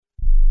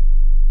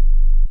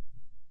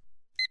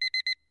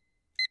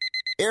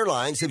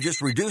Airlines have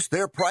just reduced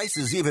their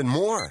prices even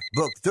more.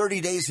 Book 30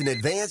 days in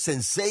advance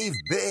and save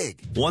big.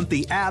 Want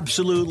the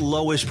absolute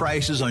lowest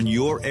prices on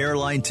your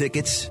airline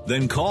tickets?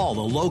 Then call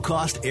the Low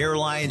Cost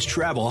Airlines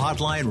Travel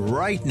Hotline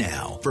right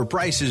now for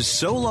prices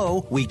so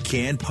low we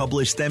can't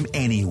publish them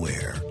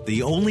anywhere.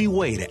 The only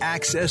way to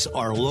access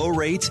our low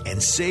rates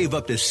and save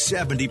up to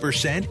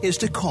 70% is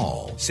to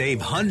call.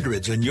 Save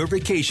hundreds on your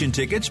vacation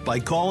tickets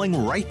by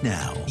calling right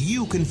now.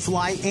 You can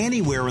fly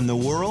anywhere in the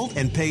world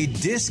and pay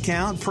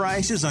discount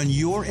prices on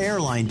your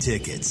airline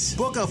tickets.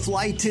 Book a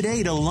flight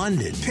today to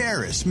London,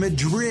 Paris,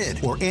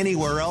 Madrid, or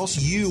anywhere else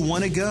you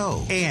want to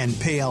go. And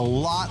pay a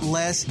lot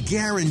less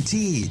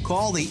guaranteed.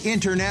 Call the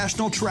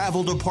International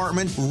Travel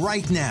Department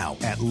right now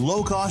at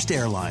Low Cost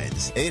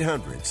Airlines.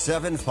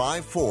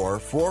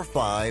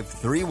 800-754-4531.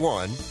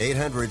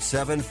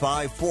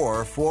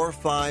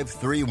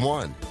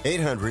 800-754-4531.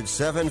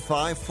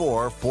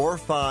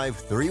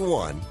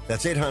 800-754-4531.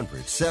 That's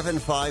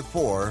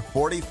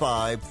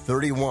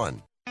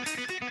 800-754-4531.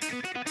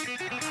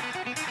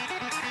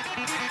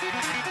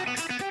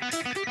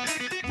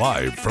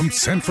 Live from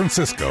San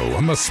Francisco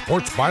on the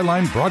Sports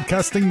Byline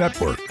Broadcasting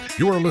Network,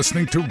 you are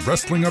listening to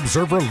Wrestling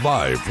Observer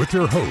Live with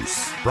your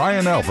hosts,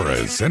 Bryan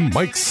Alvarez and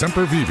Mike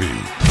Sempervive.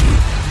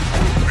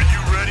 Are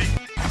you ready?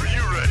 Are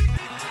you ready?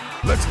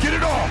 Let's get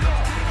it on!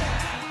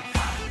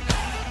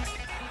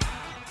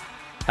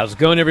 How's it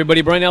going,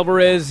 everybody? Bryan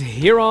Alvarez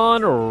here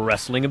on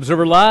Wrestling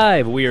Observer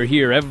Live. We are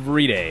here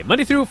every day,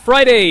 Monday through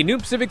Friday, noon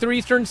Pacific, 3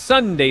 Eastern,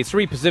 Sunday,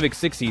 3 Pacific,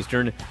 6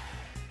 Eastern.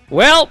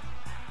 Well,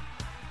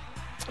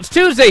 it's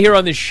Tuesday here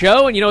on this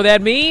show, and you know what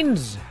that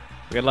means?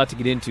 We got a lot to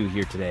get into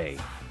here today.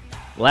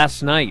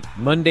 Last night,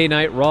 Monday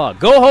Night Raw.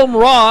 Go home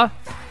Raw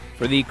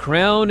for the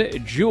Crown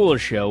Jewel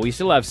show. We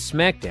still have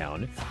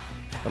SmackDown.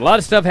 But a lot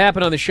of stuff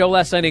happened on the show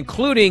last night,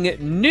 including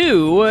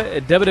new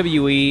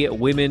WWE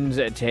Women's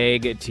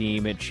Tag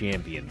Team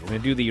Champions. We're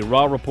going to do the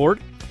Raw report,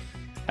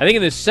 I think,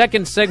 in the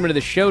second segment of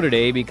the show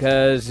today,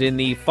 because in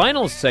the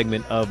final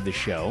segment of the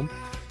show,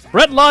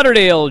 Brett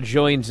Lauderdale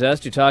joins us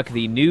to talk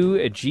the new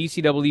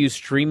GCW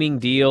streaming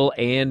deal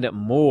and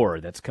more.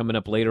 That's coming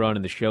up later on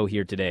in the show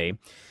here today.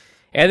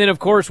 And then, of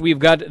course, we've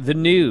got the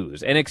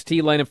news,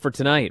 NXT lineup for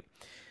tonight.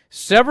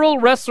 Several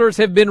wrestlers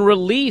have been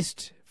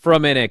released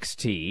from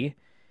NXT,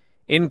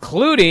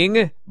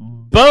 including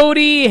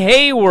Bodie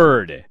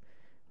Hayward.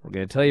 We're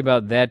going to tell you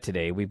about that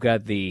today. We've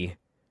got the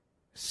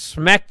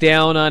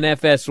SmackDown on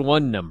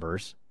FS1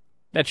 numbers.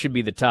 That should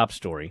be the top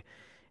story.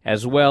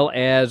 As well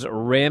as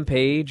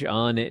Rampage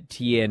on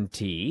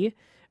TNT.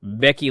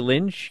 Becky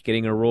Lynch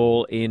getting a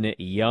role in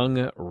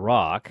Young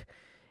Rock.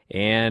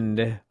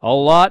 And a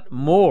lot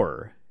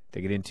more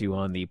to get into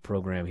on the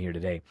program here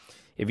today.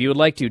 If you would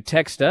like to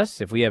text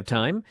us, if we have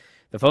time,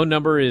 the phone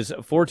number is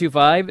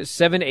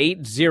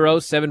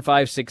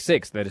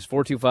 425-780-7566. That is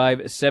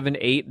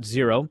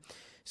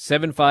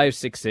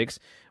 425-780-7566.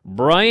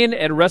 Bryan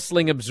at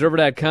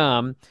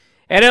WrestlingObserver.com.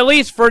 And at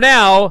least for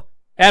now,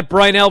 at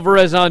Bryan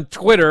Alvarez on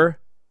Twitter.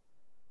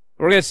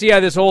 We're going to see how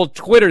this whole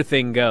Twitter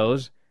thing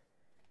goes.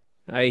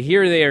 I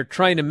hear they are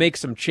trying to make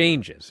some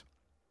changes.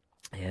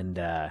 And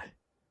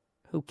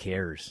who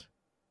cares?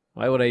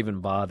 Why would I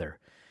even bother?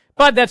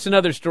 But that's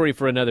another story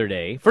for another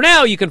day. For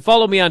now, you can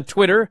follow me on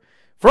Twitter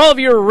for all of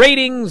your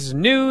ratings,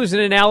 news,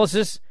 and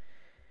analysis.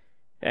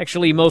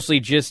 Actually, mostly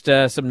just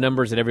some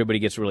numbers that everybody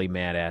gets really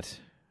mad at.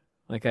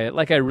 Like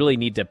I really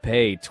need to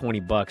pay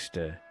 $20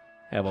 to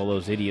have all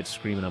those idiots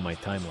screaming on my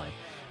timeline.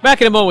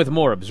 Back in a moment with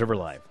more Observer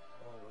Live.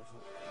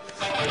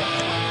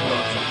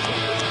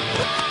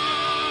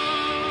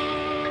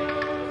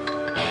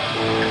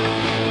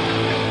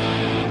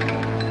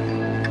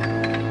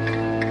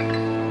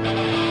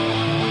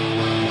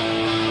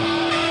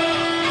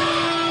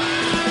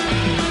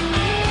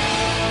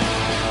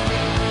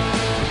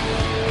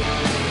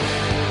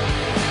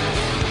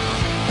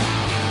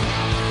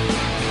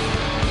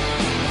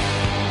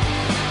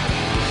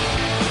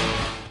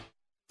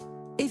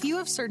 If you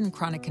have certain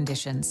chronic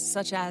conditions,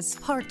 such as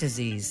heart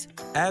disease,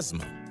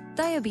 asthma,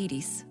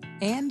 diabetes,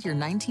 and you're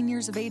 19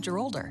 years of age or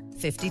older,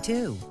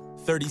 52,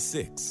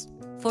 36,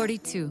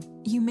 42,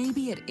 you may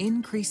be at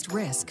increased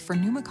risk for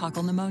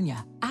pneumococcal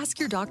pneumonia. Ask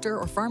your doctor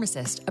or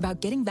pharmacist about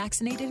getting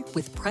vaccinated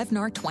with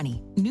Prevnar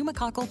 20,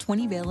 pneumococcal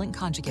 20-valent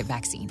conjugate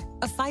vaccine,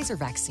 a Pfizer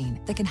vaccine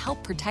that can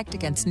help protect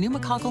against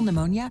pneumococcal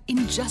pneumonia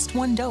in just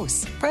one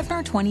dose.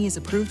 Prevnar 20 is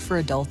approved for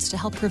adults to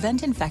help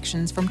prevent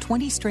infections from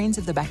 20 strains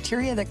of the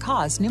bacteria that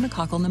cause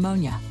pneumococcal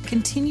pneumonia.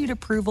 Continued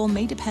approval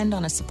may depend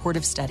on a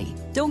supportive study.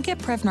 Don't get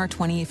Prevnar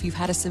 20 if you've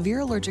had a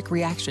severe allergic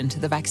reaction to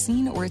the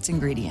vaccine or its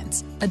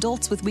ingredients.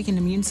 Adults with weakened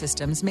immune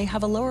systems may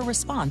have a lower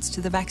response to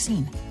the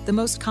vaccine. The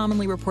most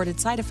commonly reported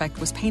side effect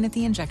was pain at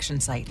the injection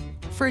site.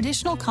 For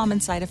additional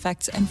common side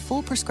effects and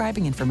full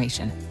prescribing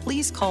information,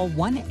 please call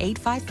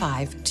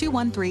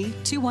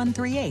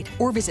 1-855-213-2138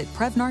 or visit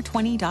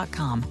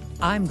Prevnar20.com.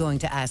 I'm going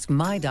to ask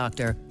my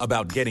doctor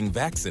about getting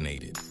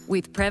vaccinated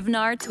with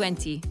Prevnar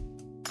 20.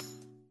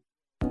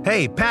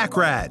 Hey, Pack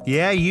Rat.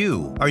 Yeah,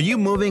 you. Are you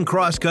moving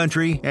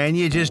cross-country and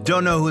you just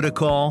don't know who to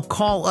call?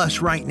 Call us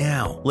right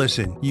now.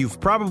 Listen, you've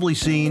probably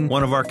seen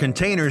one of our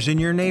containers in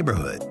your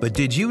neighborhood, but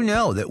did you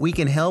know that we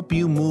can help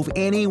you move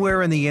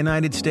anywhere in the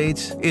United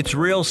States? It's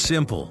real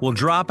simple. We'll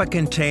drop a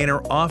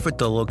container off at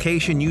the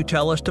location you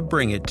tell us to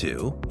bring it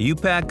to. You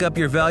pack up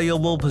your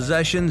valuable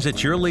possessions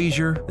at your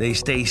leisure. They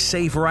stay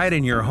safe right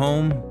in your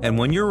home. And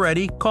when you're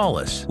ready, call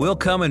us. We'll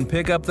come and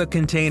pick up the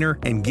container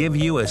and give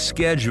you a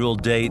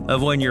scheduled date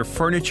of when your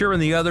furniture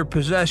and the other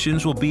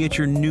possessions will be at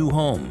your new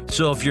home.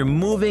 So if you're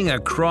moving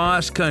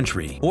across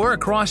country or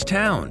across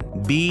town,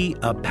 be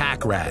a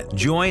Pack Rat.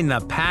 Join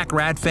the Pack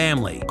Rat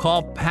family.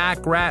 Call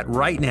Pack Rat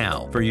right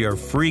now for your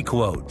free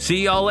quote.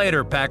 See y'all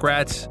later, Pack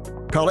Rats.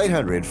 Call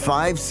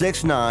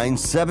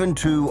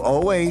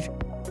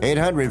 800-569-7208.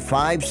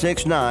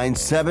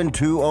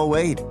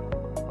 800-569-7208.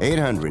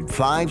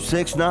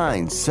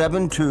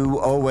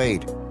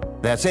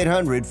 800-569-7208. That's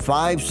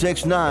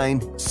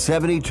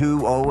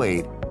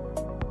 800-569-7208.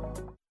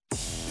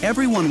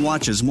 Everyone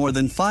watches more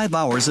than 5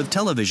 hours of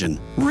television.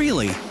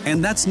 Really?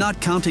 And that's not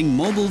counting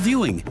mobile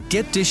viewing.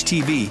 Get Dish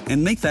TV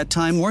and make that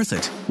time worth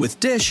it. With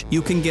Dish,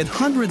 you can get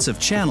hundreds of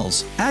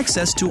channels,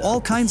 access to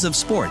all kinds of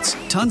sports,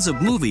 tons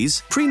of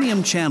movies,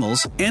 premium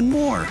channels, and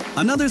more.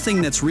 Another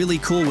thing that's really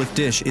cool with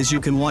Dish is you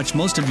can watch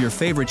most of your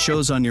favorite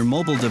shows on your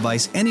mobile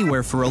device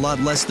anywhere for a lot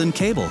less than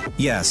cable.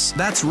 Yes,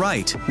 that's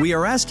right. We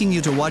are asking you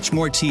to watch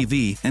more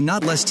TV and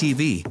not less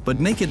TV, but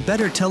make it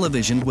better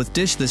television with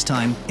Dish this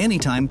time,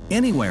 anytime,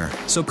 anywhere.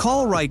 So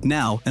call right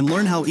now and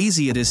learn how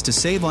easy it is to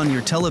save on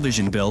your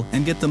television bill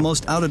and get the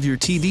most out of your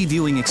TV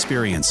viewing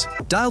experience.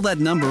 Dial that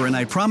number and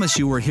I promise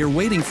you we're here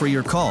waiting for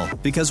your call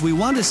because we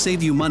want to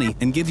save you money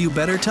and give you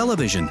better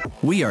television.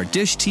 We are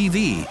Dish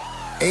TV.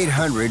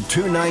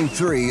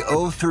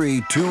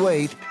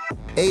 800-293-0328.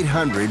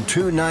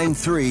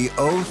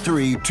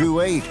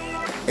 800-293-0328.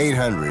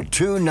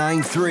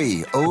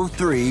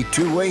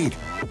 800-293-0328.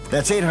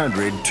 That's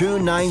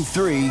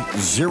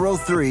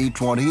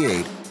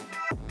 800-293-0328.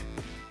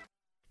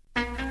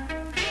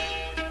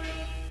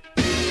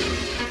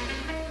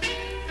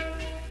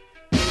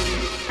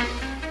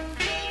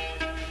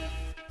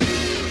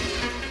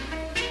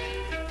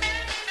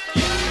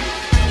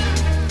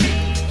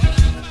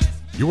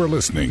 You are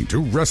listening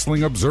to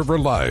Wrestling Observer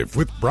Live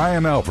with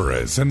Bryan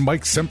Alvarez and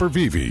Mike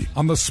Sempervive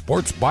on the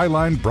Sports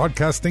Byline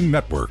Broadcasting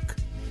Network.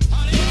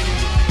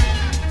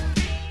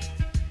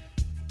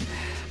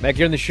 Back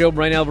here on the show,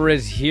 Bryan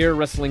Alvarez here,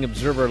 Wrestling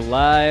Observer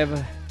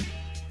Live.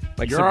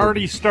 You're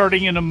already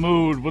starting in a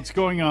mood. What's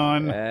going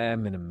on?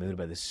 I'm in a mood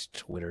by this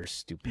Twitter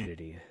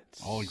stupidity.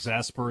 It's all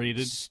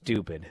exasperated?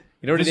 Stupid.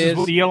 You know what this it is?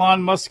 This is what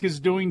Elon Musk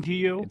is doing to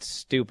you? It's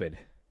stupid.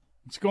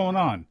 What's going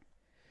on?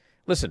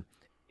 Listen,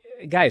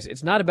 guys,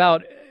 it's not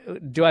about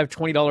do I have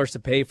 $20 to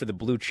pay for the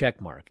blue check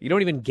mark. You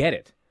don't even get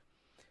it.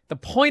 The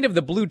point of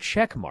the blue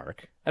check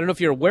mark, I don't know if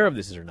you're aware of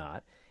this or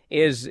not,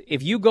 is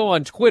if you go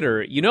on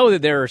Twitter, you know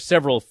that there are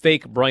several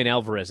fake Bryan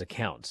Alvarez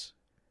accounts.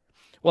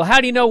 Well,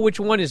 how do you know which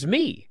one is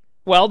me?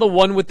 Well, the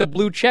one with the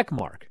blue check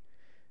mark.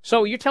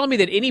 So you're telling me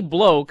that any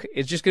bloke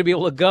is just going to be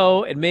able to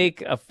go and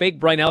make a fake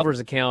Bryan Alvarez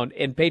account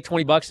and pay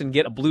 $20 and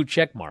get a blue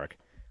check mark?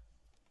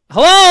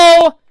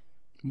 Hello?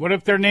 What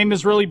if their name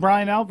is really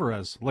Bryan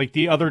Alvarez, like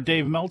the other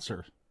Dave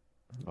Meltzer?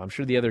 I'm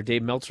sure the other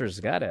Dave Meltzer's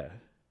got a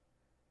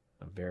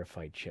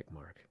verified check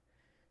mark.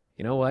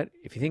 You know what?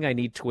 If you think I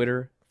need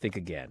Twitter, think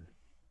again.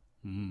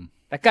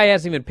 That guy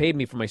hasn't even paid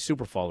me for my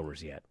super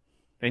followers yet.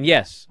 And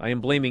yes, I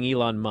am blaming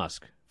Elon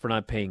Musk for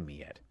not paying me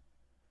yet.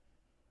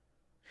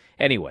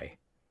 Anyway,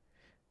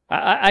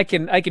 I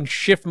can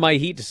shift my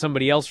heat to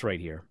somebody else right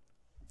here.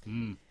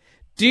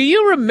 Do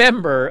you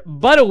remember,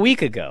 but a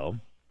week ago,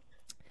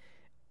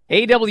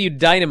 AW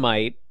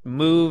Dynamite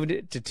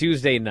moved to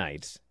Tuesday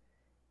nights,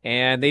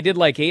 and they did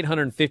like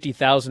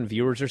 850,000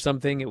 viewers or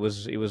something. It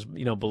was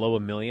below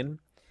 1 million.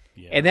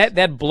 Yes. And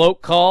that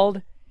bloke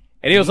called,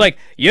 and he was like,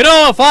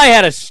 if I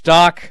had a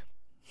stock.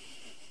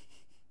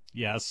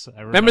 Yes,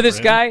 I remember this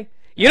him. guy?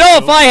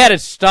 If I had a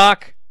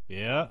stock.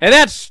 Yeah. And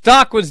that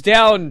stock was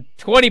down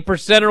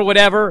 20% or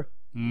whatever.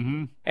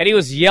 Mm-hmm. And he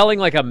was yelling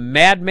like a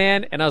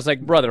madman. And I was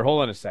like, brother,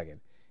 hold on a second.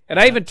 And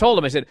I even told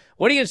him, I said,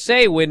 what are you going to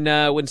say when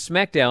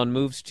SmackDown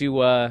moves to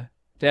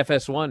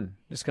FS1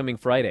 this coming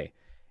Friday?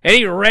 And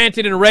he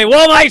ranted and raved,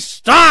 well, my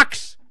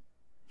stocks!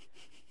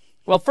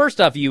 Well, first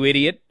off, you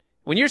idiot,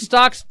 when your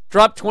stocks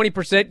drop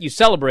 20%, you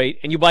celebrate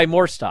and you buy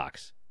more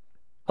stocks.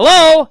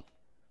 Hello?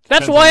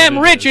 That's why I'm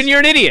rich and you're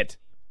an idiot.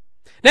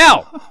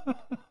 Now,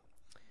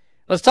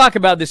 let's talk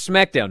about this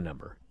SmackDown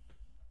number.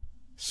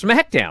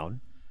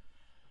 SmackDown,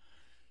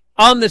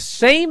 on the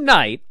same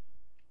night,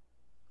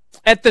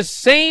 at the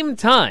same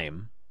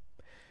time,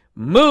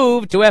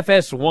 moved to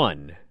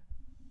FS1.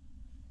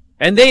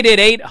 And they did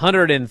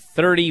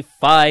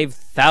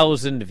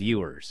 835,000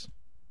 viewers.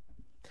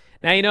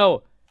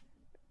 Now,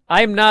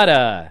 I'm not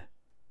a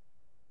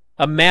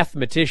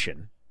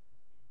mathematician.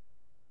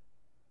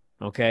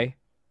 Okay?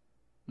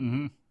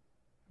 Mm-hmm.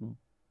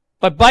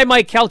 But by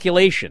my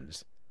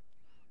calculations,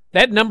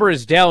 that number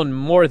is down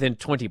more than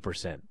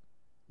 20%.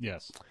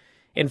 Yes.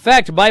 In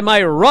fact, by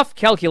my rough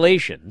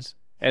calculations,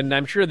 and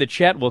I'm sure the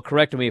chat will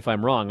correct me if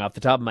I'm wrong off the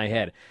top of my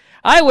head,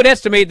 I would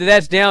estimate that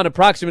that's down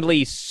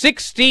approximately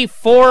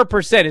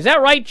 64%. Is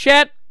that right,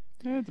 chat?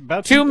 Yeah, it's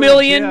about 2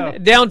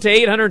 million down to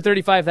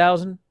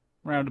 835,000?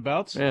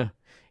 Roundabouts. Yeah.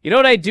 You know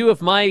what I'd do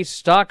if my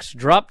stocks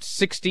dropped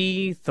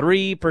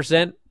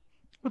 63%?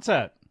 What's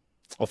that?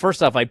 Well,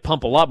 first off, I'd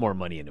pump a lot more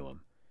money into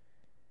them.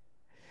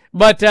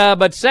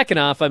 But second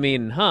off, I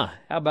mean, how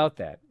about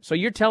that? So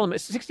you're telling me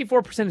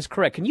 64% is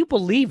correct. Can you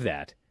believe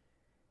that?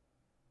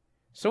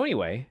 So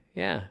anyway,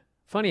 yeah,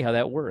 funny how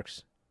that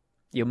works.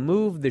 You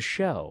move the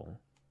show.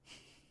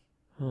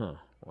 Huh,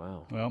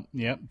 wow. Well,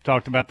 yeah,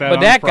 talked about that But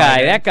on that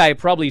Friday. guy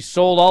probably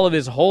sold all of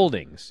his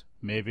holdings.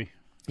 Maybe.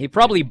 He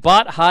probably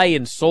bought high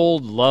and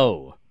sold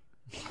low.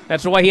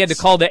 That's why he had to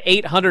call the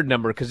 800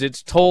 number, because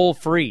it's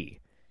toll-free.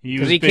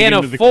 Because he can't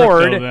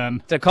afford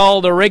to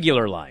call the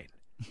regular line.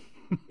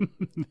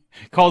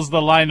 Calls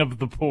the line of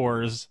the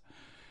pores.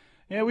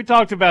 Yeah, we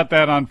talked about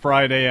that on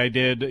Friday. I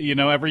did. You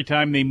know, every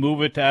time they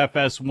move it to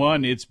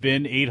FS1, it's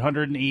been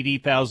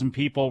 880,000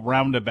 people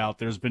roundabout.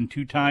 There's been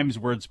 2 times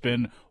where it's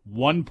been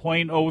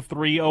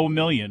 1.030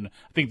 million.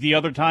 I think the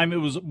other time it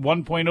was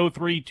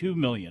 1.032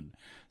 million.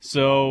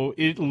 So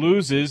it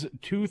loses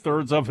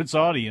 2/3 of its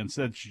audience.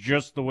 That's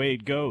just the way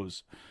it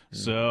goes.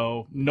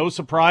 So no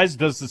surprise,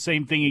 does the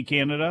same thing in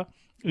Canada.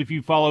 If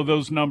you follow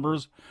those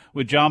numbers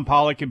with John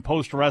Pollock and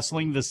Post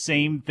Wrestling, the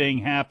same thing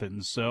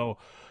happens. So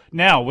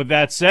now, with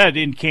that said,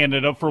 in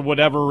Canada, for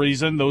whatever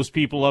reason, those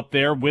people up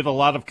there with a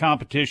lot of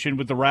competition,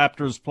 with the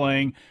Raptors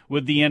playing,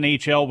 with the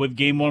NHL, with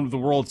Game 1 of the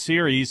World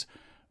Series,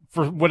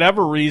 for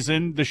whatever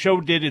reason, the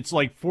show did its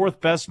 4th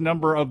best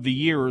number of the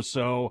year.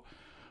 So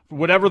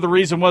whatever the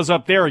reason was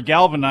up there, it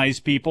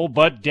galvanized people.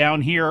 But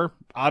down here,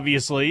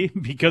 obviously,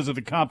 because of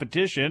the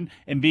competition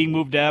and being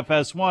moved to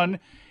FS1,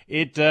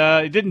 it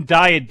didn't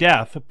die a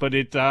death, but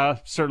it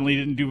certainly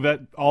didn't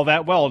do all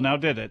that well, now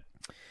did it?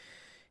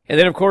 And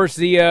then, of course,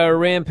 the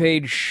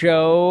Rampage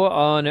show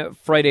on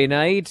Friday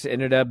night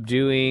ended up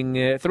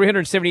doing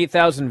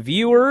 378,000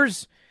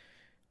 viewers.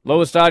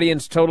 Lowest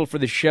audience total for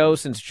the show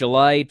since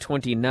July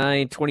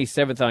 29,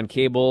 27th on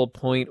cable,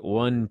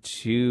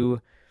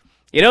 0.12.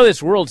 You know,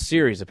 this World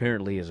Series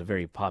apparently is a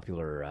very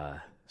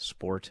popular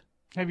sport.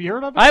 Have you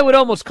heard of it? I would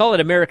almost call it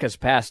America's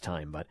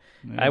pastime, but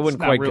I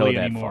wouldn't quite really go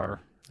that anymore.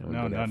 far.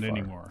 No, not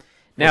anymore.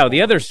 Now,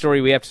 the other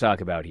story we have to talk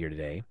about here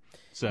today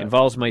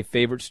involves my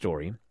favorite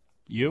story.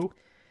 You?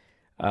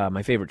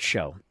 My favorite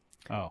show.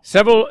 Oh.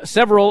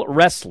 Several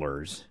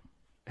wrestlers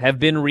have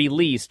been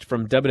released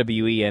from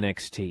WWE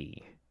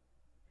NXT.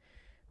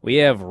 We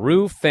have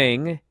Ru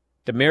Feng,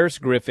 Damaris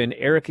Griffin,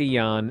 Erica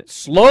Yan,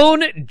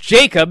 Sloane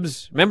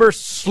Jacobs. Remember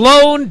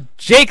Sloane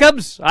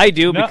Jacobs? I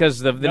do,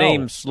 because of the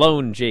name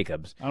Sloane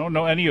Jacobs. I don't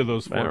know any of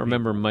those 4 I don't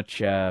remember much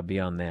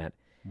beyond that.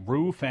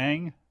 Ru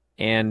Feng?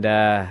 And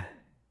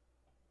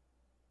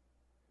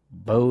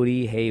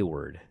Bodie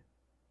Hayward.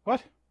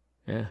 What?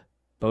 Yeah,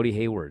 Bodie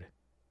Hayward.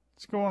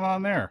 What's going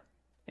on there?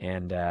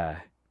 And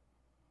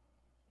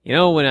you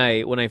know, when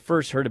I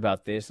first heard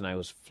about this, and I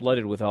was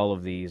flooded with all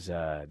of these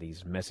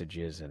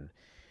messages, and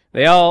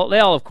they all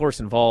of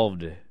course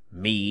involved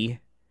me,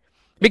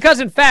 because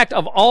in fact,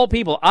 of all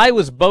people, I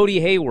was Bodie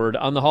Hayward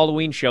on the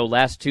Halloween show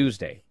last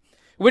Tuesday,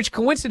 which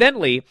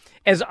coincidentally,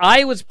 as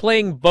I was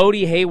playing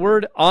Bodie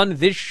Hayward on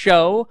this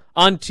show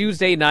on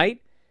Tuesday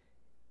night,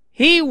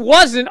 he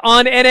wasn't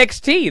on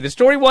NXT. The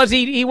story was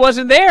he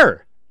wasn't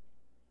there.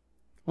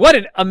 What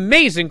an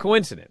amazing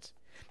coincidence.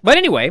 But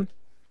anyway,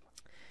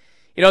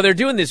 you know, they're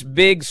doing this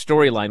big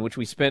storyline, which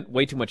we spent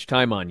way too much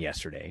time on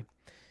yesterday,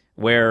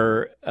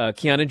 where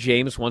Kiana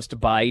James wants to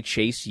buy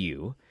Chase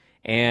U.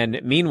 And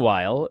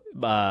meanwhile,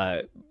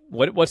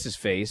 what's his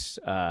face?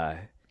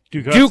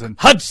 Duke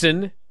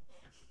Hudson.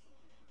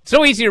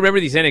 So easy to remember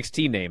these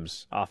NXT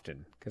names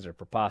often because they're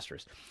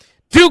preposterous.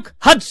 Duke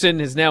Hudson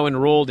is now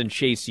enrolled in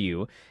Chase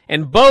U.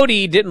 And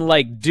Bodie didn't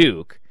like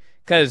Duke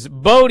because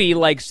Bodie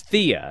likes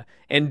Thea.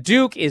 And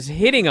Duke is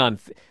hitting on...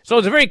 So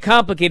it's a very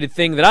complicated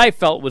thing that I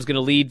felt was going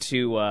to lead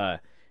to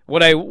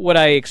what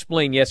I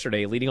explained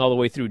yesterday, leading all the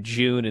way through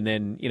June, and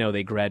then, you know,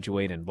 they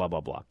graduate and blah,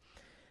 blah, blah.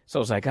 So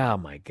I was like, oh,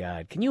 my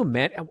God. Can you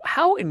imagine?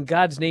 How in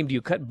God's name do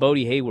you cut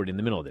Bodie Hayward in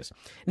the middle of this?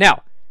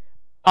 Now,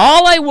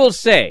 all I will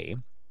say,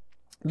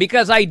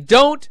 because I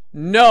don't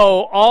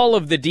know all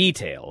of the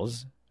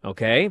details,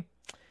 okay?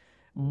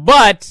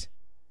 But,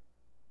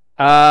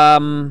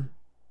 you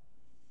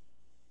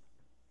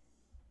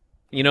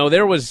know,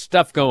 there was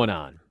stuff going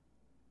on.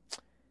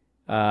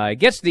 I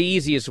guess the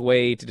easiest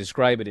way to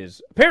describe it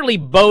is, apparently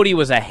Bodie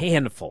was a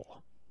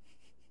handful.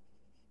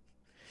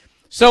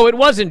 So it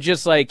wasn't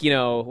just like, you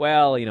know,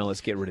 well, you know,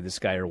 let's get rid of this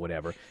guy or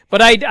whatever.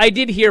 But I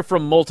did hear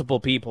from multiple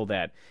people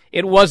that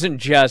it wasn't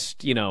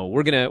just, you know,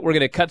 we're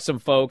gonna cut some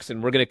folks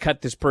and we're gonna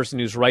cut this person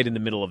who's right in the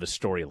middle of a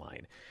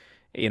storyline.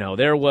 You know,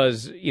 there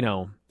was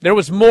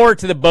more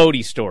to the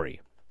Bodie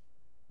story.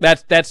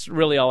 That's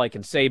really all I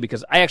can say,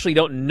 because I actually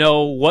don't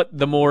know what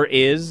the more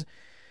is.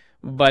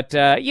 But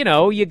you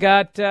know, you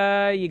got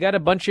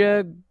a bunch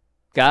of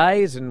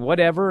guys and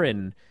whatever,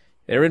 and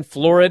they're in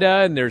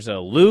Florida, and there's a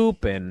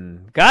loop,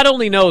 and God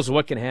only knows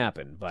what can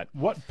happen. But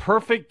what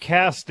perfect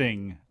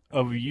casting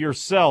of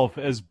yourself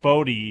as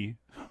Bodhi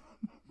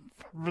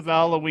for the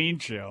Halloween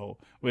show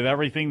with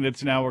everything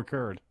that's now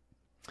occurred.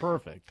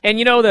 Perfect. And,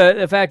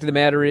 the fact of the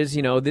matter is,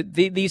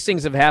 these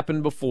things have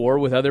happened before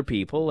with other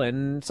people,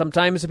 and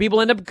sometimes the people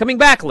end up coming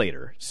back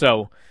later.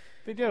 So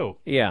they do.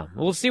 Yeah,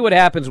 we'll see what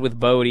happens with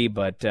Bodhi,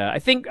 but I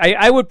think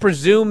I would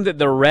presume that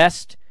the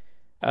rest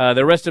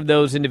of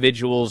those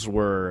individuals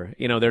were,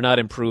 they're not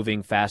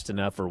improving fast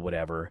enough or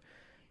whatever.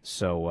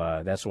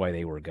 So that's why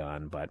they were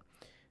gone. But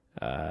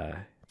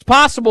it's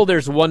possible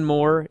there's one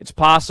more. It's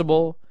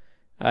possible.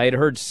 I had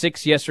heard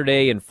 6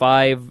 yesterday and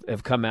 5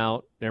 have come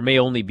out. There may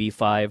only be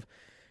 5.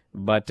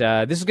 But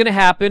this is going to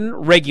happen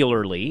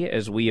regularly,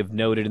 as we have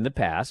noted in the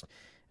past.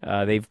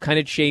 They've kind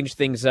of changed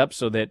things up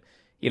so that,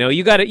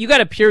 you got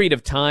a period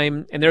of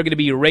time, and they're going to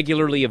be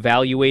regularly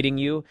evaluating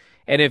you.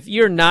 And if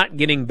you're not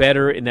getting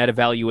better in that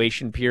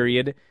evaluation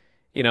period,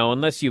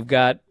 unless you've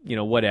got,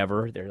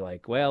 whatever, they're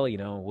like, well,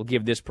 we'll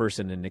give this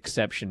person an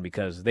exception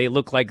because they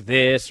look like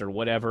this or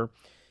whatever.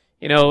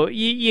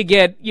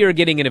 You're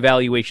getting an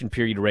evaluation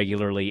period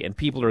regularly, and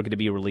people are going to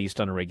be released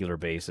on a regular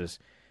basis.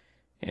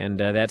 And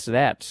that's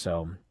that.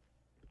 So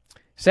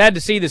sad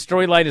to see the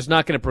storyline is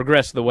not going to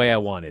progress the way I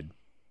wanted.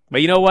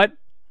 But you know what?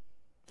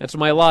 That's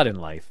my lot in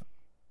life.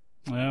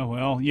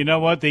 Well, you know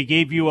what? They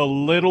gave you a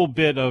little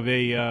bit of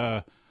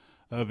a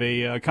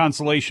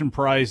consolation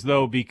prize,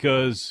 though,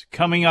 because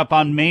coming up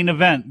on Main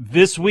Event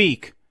this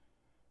week,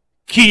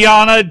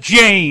 Kiana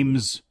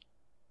James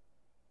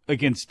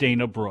against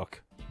Dana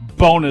Brooke.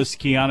 Bonus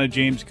Kiana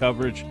James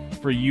coverage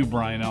for you,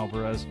 Bryan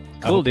Alvarez.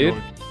 Cool, dude.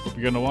 Hope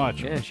you're going to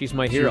watch. Yeah, she's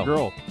my hero. Your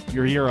girl.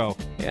 Your hero.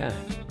 Yeah.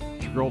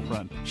 Your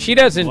girlfriend. She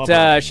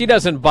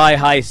doesn't buy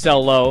high,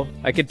 sell low.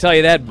 I can tell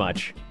you that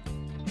much.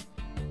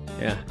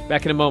 Yeah.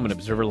 Back in a moment,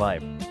 Observer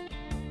Live. You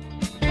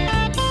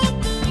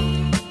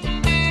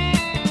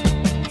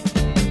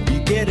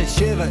get a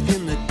shiver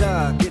in the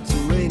dark. It's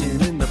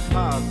raining in the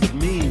park. But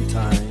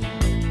meantime,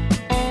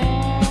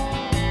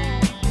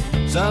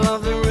 sound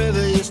of the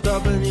river, you're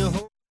stopping your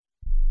home.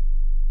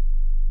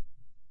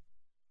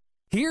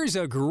 Here's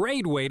a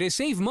great way to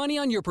save money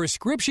on your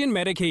prescription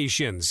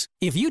medications.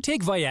 If you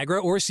take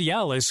Viagra or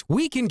Cialis,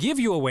 we can give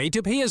you a way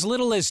to pay as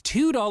little as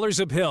 $2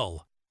 a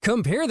pill.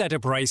 Compare that to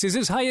prices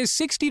as high as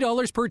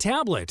 $60 per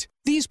tablet.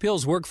 These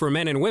pills work for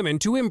men and women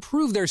to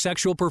improve their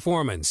sexual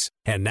performance.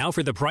 And now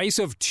for the price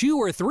of 2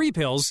 or 3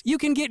 pills, you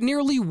can get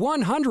nearly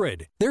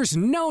 100. There's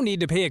no need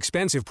to pay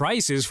expensive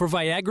prices for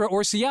Viagra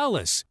or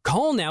Cialis.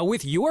 Call now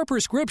with your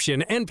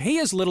prescription and pay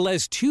as little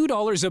as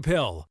 $2 a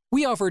pill.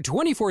 We offer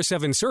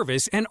 24/7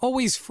 service and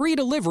always free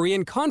delivery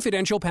and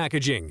confidential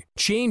packaging.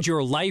 Change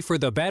your life for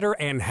the better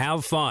and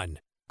have fun.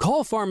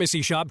 Call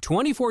Pharmacy Shop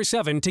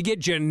 24/7 to get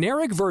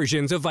generic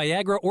versions of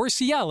Viagra or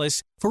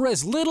Cialis for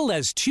as little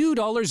as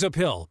 $2 a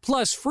pill,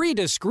 plus free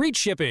discreet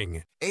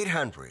shipping.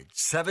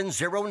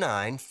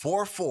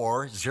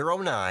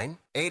 800-709-4409.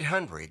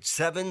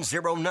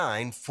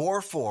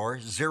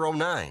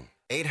 800-709-4409.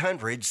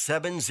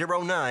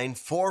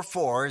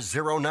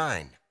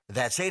 800-709-4409.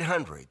 That's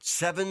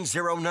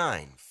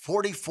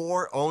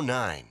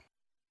 800-709-4409.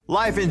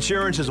 Life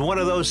insurance is one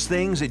of those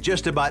things that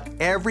just about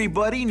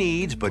everybody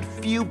needs, but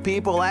few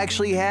people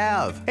actually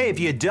have. Hey, if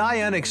you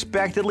die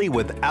unexpectedly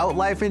without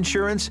life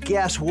insurance,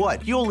 guess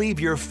what? You'll leave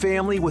your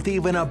family with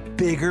even a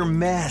bigger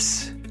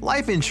mess.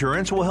 Life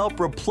insurance will help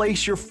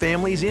replace your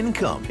family's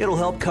income. It'll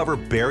help cover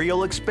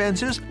burial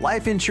expenses.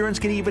 Life insurance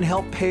can even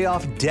help pay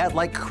off debt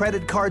like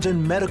credit cards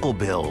and medical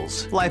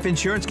bills. Life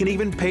insurance can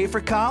even pay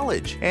for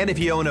college. And if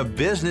you own a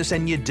business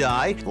and you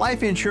die,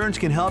 life insurance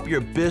can help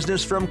your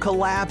business from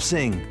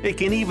collapsing. It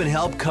can even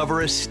help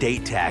cover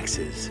estate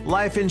taxes.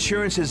 Life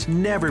insurance has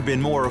never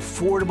been more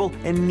affordable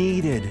and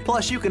needed.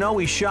 Plus, you can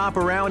always shop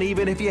around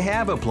even if you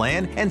have a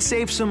plan and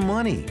save some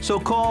money.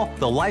 So call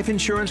the Life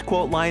Insurance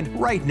Quote Line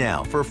right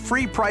now for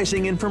free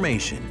pricing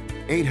information.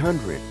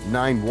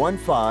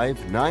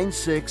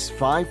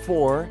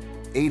 800-915-9654.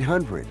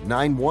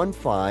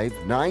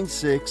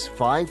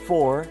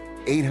 800-915-9654.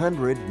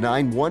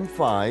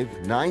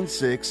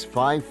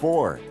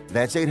 800-915-9654.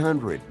 That's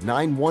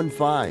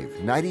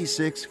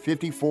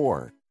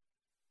 800-915-9654.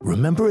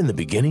 Remember in the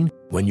beginning,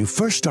 when you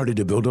first started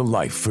to build a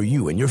life for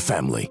you and your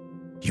family,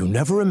 you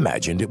never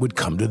imagined it would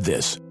come to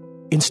this.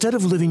 Instead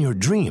of living your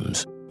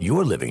dreams,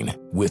 you're living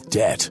with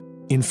debt.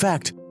 In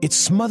fact, it's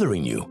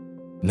smothering you.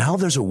 Now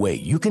there's a way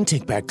you can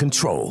take back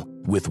control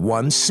with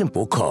one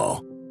simple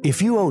call.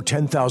 If you owe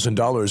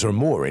 $10,000 or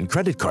more in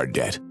credit card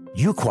debt,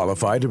 you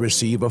qualify to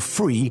receive a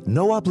free,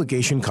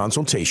 no-obligation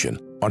consultation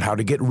on how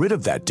to get rid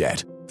of that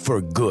debt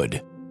for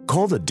good.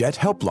 Call the Debt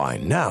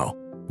Helpline now.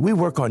 We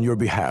work on your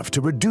behalf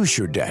to reduce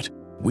your debt.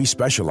 We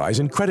specialize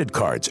in credit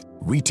cards,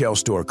 retail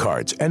store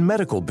cards, and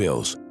medical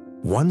bills.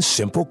 One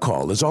simple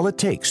call is all it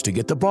takes to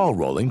get the ball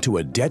rolling to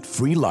a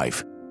debt-free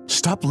life.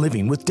 Stop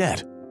living with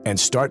debt and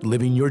start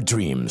living your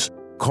dreams.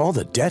 Call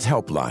the Debt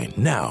Helpline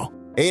now.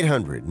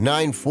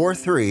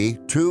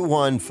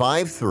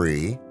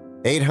 800-943-2153.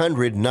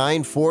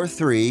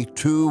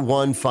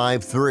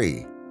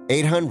 800-943-2153.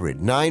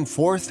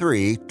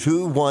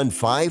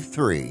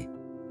 800-943-2153.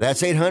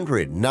 That's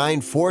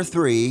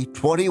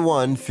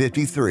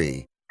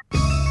 800-943-2153.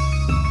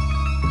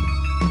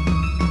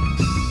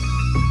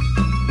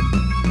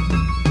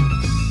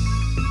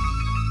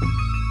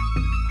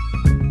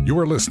 You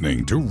are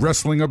listening to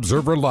Wrestling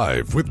Observer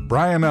Live with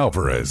Bryan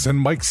Alvarez and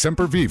Mike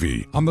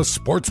Sempervive on the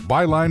Sports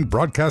Byline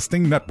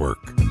Broadcasting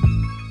Network.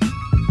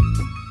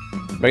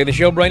 Back at the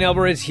show, Bryan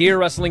Alvarez here,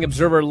 Wrestling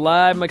Observer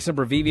Live. Mike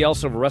Sempervive,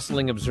 also of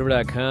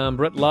WrestlingObserver.com.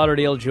 Brett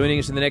Lauderdale joining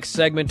us in the next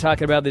segment,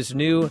 talking about this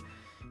new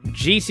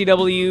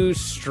GCW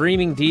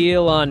streaming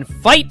deal on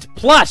Fight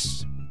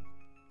Plus,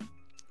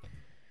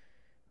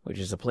 which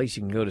is a place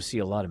you can go to see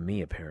a lot of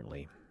me,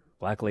 apparently.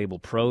 Black Label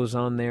Pros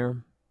on there.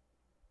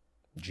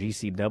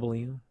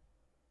 GCW.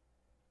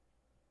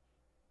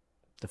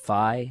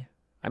 Defy.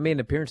 I made an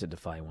appearance at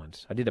Defy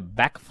once. I did a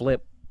backflip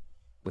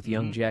with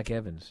young Jack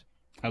Evans.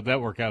 How'd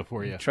that work out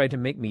for you? He tried to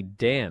make me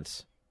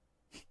dance.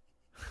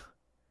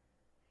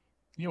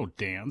 You don't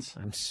dance.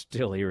 I'm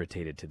still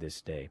irritated to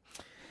this day.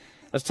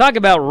 Let's talk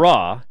about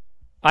Raw.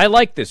 I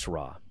like this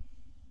Raw.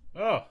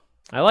 Oh.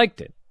 I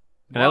liked it.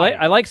 And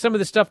I like some of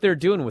the stuff they're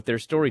doing with their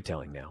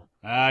storytelling now.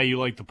 You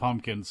like the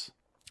pumpkins.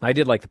 I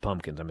did like the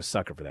pumpkins. I'm a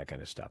sucker for that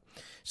kind of stuff.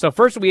 So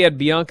first we had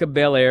Bianca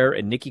Belair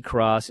and Nikki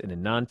Cross in a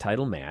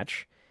non-title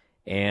match.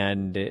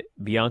 And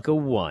Bianca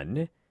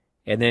won.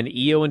 And then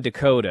Io and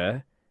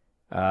Dakota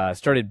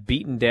started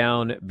beating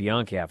down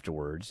Bianca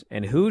afterwards.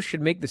 And who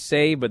should make the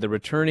save but the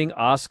returning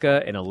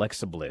Asuka and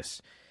Alexa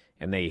Bliss?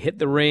 And they hit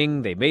the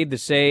ring. They made the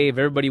save.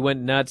 Everybody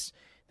went nuts.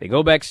 They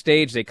go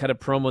backstage. They cut a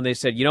promo, and they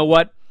said, you know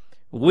what?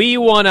 We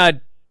want a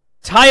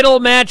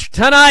title match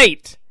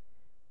tonight.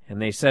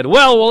 And they said,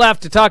 well, we'll have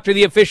to talk to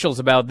the officials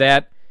about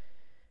that.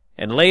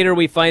 And later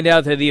we find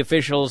out that the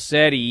officials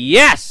said,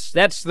 yes,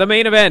 that's the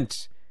main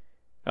event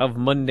of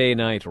Monday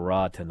Night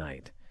Raw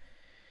tonight.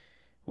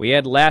 We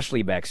had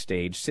Lashley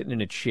backstage sitting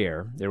in a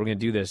chair. They were going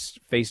to do this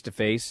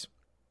face-to-face,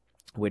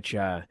 which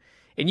in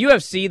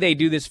UFC they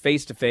do this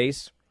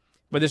face-to-face.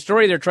 But the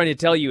story they're trying to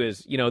tell you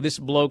is, this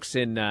bloke's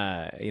in,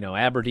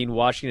 Aberdeen,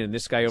 Washington, and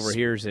this guy over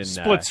here is in...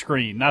 Split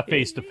screen, not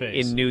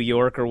face-to-face. In New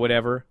York or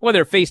whatever. Well,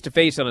 they're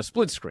face-to-face on a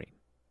split screen.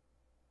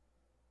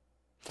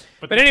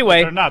 But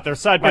anyway... They're not. They're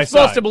side by side.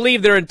 We're supposed to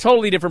believe they're in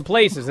totally different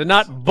places and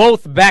not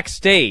both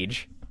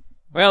backstage.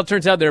 Well, it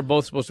turns out they're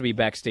both supposed to be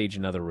backstage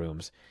in other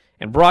rooms.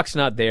 And Brock's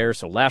not there,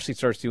 so Lashley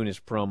starts doing his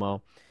promo.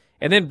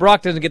 And then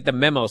Brock doesn't get the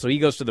memo, so he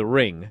goes to the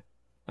ring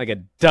like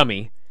a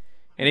dummy.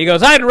 And he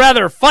goes, I'd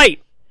rather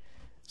fight!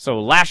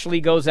 So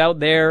Lashley goes out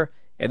there,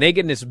 and they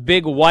get in this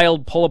big,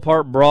 wild,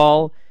 pull-apart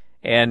brawl,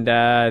 and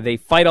they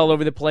fight all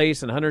over the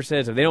place, and Hunter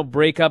says if they don't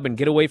break up and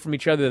get away from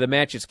each other, the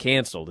match is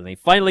canceled. And they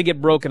finally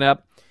get broken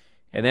up,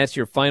 and that's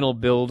your final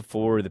build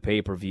for the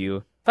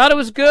pay-per-view. Thought it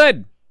was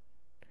good.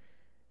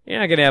 You're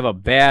not going to have a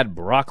bad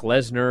Brock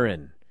Lesnar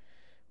and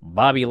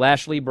Bobby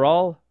Lashley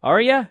brawl, are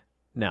you?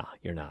 No,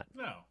 you're not.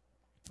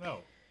 No.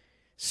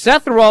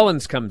 Seth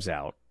Rollins comes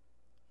out,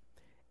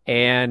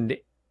 and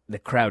the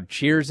crowd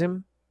cheers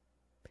him.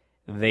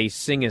 They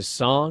sing his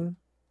song.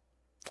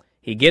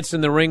 He gets in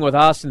the ring with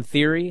Austin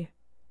Theory,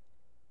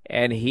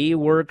 and he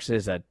works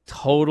as a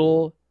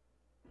total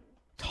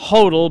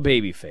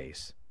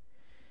babyface.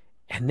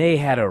 And they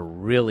had a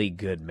really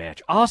good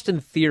match. Austin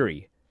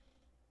Theory,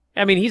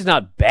 I mean, he's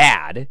not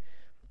bad,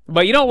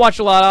 but you don't watch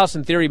a lot of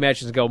Austin Theory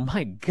matches and go,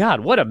 my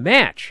God, what a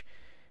match.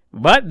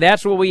 But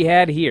that's what we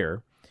had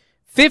here.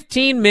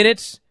 15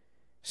 minutes.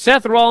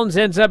 Seth Rollins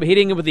ends up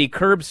hitting him with the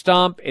curb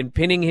stomp and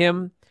pinning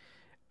him.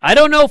 I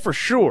don't know for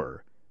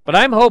sure, but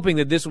I'm hoping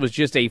that this was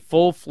just a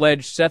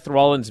full-fledged Seth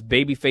Rollins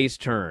babyface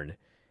turn,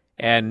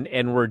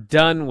 and we're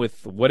done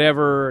with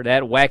whatever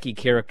that wacky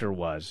character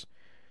was.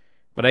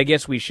 But I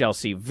guess we shall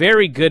see.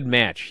 Very good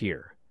match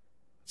here.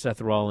 Seth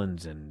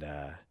Rollins and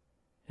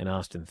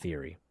Austin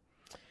Theory.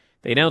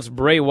 They announced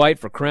Bray Wyatt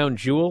for Crown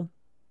Jewel.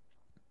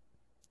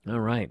 All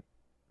right.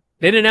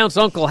 They didn't announce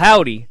Uncle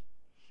Howdy.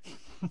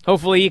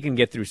 Hopefully he can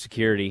get through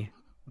security.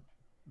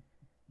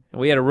 And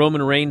we had a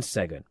Roman Reigns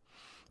segment.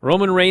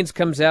 Roman Reigns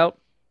comes out.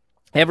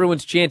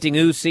 Everyone's chanting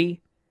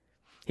Usi.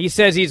 He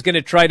says he's going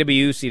to try to be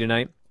Usi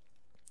tonight.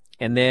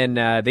 And then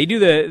they do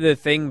the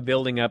thing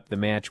building up the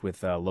match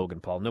with Logan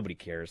Paul. Nobody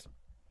cares.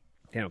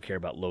 They don't care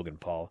about Logan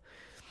Paul.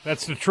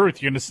 That's the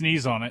truth. You're going to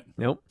sneeze on it.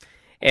 Nope.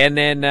 And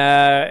then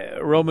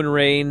Roman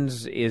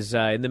Reigns is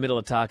in the middle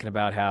of talking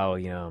about how,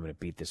 I'm going to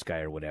beat this guy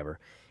or whatever.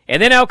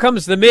 And then out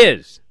comes The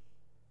Miz.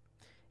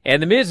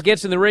 And The Miz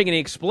gets in the ring and he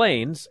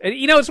explains. And,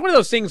 it's one of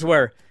those things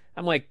where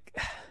I'm like,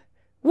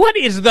 what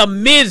is The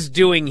Miz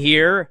doing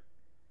here?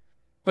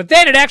 But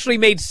then it actually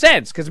made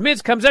sense, because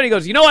Miz comes out and he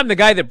goes, I'm the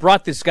guy that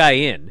brought this guy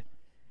in.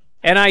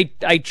 And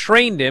I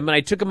trained him, and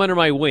I took him under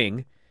my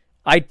wing.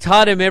 I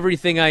taught him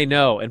everything I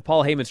know. And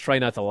Paul Heyman's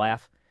trying not to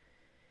laugh.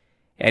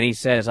 And he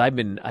says, I've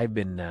been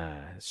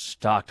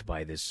stalked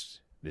by this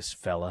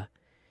fella.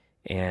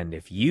 And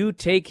if you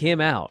take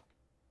him out,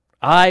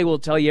 I will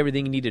tell you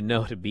everything you need to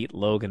know to beat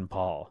Logan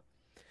Paul.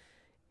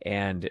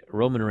 And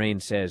Roman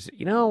Reigns says,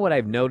 you know what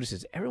I've noticed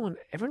is everyone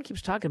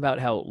keeps talking about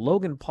how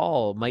Logan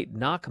Paul might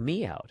knock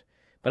me out.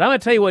 But I'm going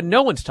to tell you what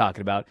no one's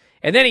talking about.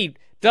 And then he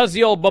does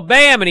the old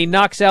ba-bam, and he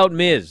knocks out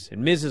Miz.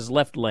 And Miz is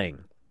left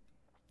laying.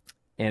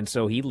 And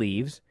so he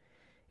leaves.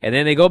 And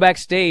then they go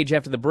backstage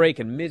after the break,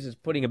 and Miz is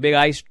putting a big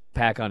ice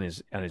pack on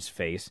his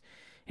face.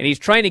 And he's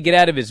trying to get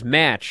out of his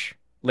match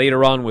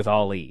later on with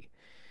Ali.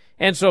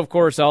 And so, of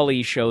course,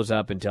 Ali shows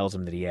up and tells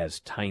him that he has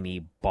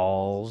tiny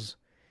balls.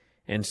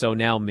 And so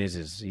now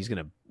Miz he's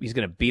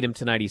gonna beat him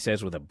tonight, he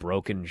says, with a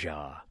broken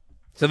jaw.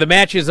 So the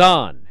match is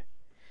on.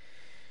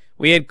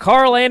 We had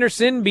Carl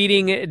Anderson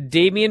beating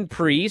Damian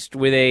Priest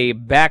with a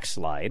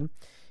backslide.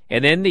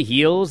 And then the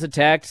heels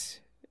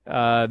attacked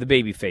the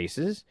baby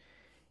faces.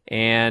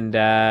 And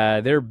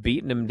they're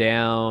beating him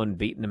down.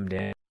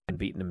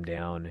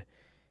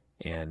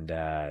 And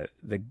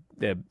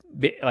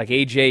like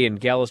AJ and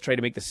Gallows try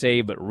to make the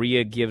save, but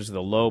Rhea gives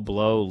the low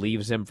blow,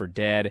 leaves them for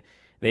dead.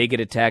 They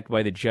get attacked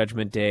by the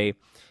Judgment Day.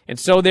 And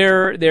so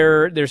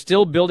they're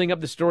still building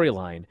up the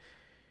storyline.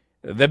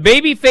 The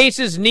baby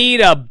faces need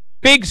a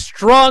big,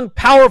 strong,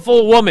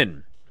 powerful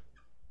woman.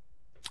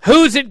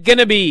 Who's it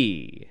gonna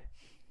be?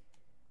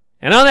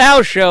 And on the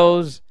house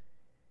shows,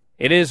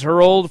 it is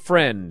her old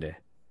friend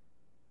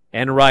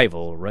and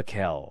rival,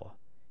 Raquel,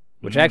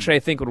 which actually I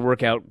think would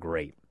work out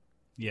great.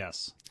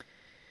 Yes.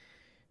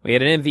 We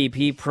had an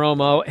MVP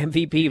promo.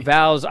 MVP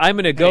vows, I'm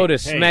going to go to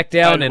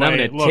SmackDown and I'm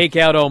going to take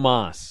out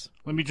Omos.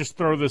 Let me just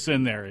throw this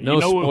in there.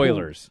 No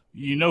spoilers.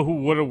 You know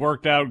who would have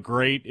worked out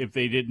great if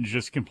they didn't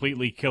just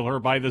completely kill her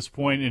by this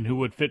point, and who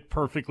would fit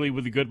perfectly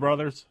with the Good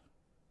Brothers?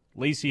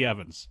 Lacey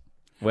Evans.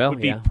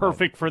 Would be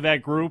perfect for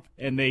that group,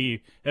 and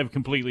they have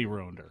completely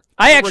ruined her.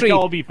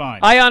 Raquel will be fine.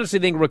 I honestly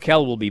think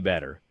Raquel will be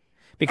better.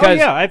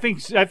 Because I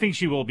think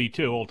she will be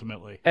too,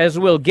 ultimately. As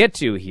we'll get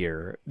to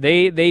here,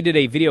 they did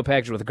a video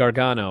package with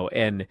Gargano,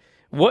 and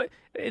what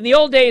in the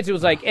old days it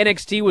was like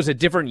NXT was a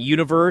different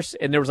universe,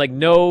 and there was like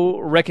no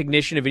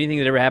recognition of anything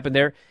that ever happened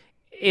there.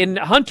 In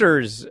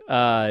Hunter's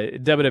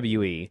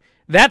WWE,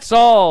 that's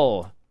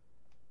all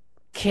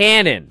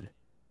canon,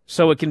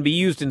 so it can be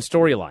used in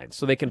storylines,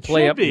 so they can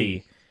play up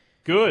the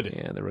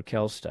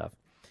Raquel stuff.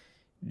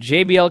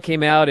 JBL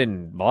came out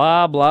and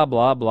blah, blah,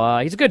 blah, blah.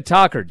 He's a good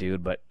talker,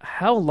 dude, but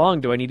how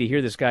long do I need to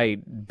hear this guy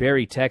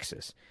bury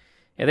Texas?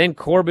 And then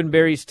Corbin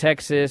buries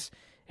Texas,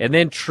 and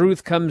then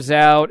Truth comes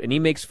out, and he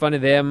makes fun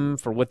of them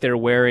for what they're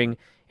wearing,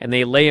 and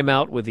they lay him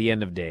out with the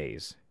End of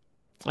Days.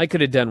 I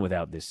could have done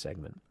without this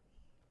segment.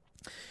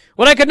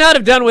 What I could not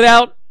have done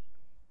without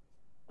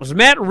was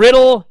Matt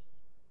Riddle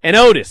and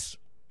Otis.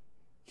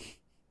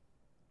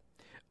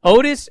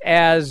 Otis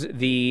as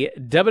the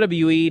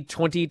WWE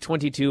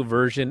 2022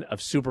 version of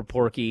Super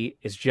Porky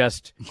is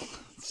just,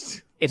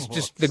 it's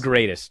just the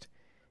greatest.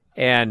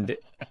 And,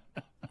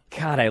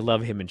 God, I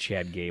love him and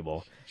Chad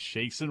Gable.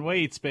 Shakes and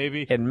weights,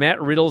 baby. And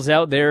Matt Riddle's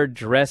out there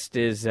dressed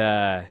as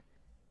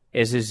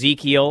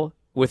Ezekiel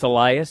with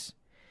Elias.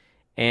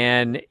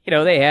 And, you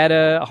know, they had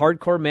a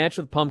hardcore match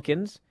with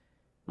pumpkins.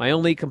 My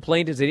only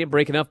complaint is they didn't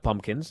break enough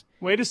pumpkins.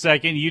 Wait a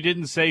second. You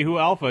didn't say who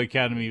Alpha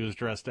Academy was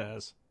dressed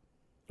as.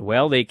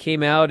 Well, they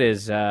came out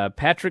as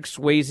Patrick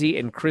Swayze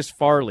and Chris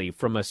Farley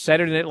from a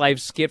Saturday Night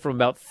Live skit from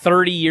about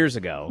 30 years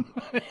ago.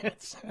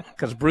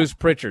 Because Bruce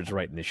Pritchard's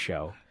writing this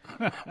show.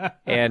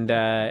 And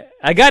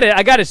I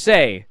gotta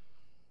say,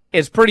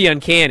 it's pretty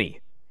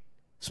uncanny.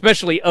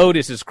 Especially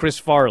Otis as Chris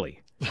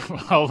Farley.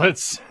 Well,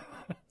 that's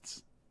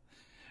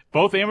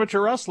both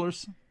amateur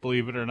wrestlers,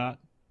 believe it or not.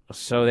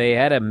 So they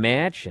had a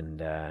match, and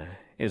it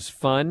was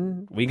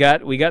fun. We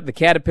got the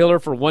Caterpillar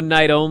for one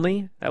night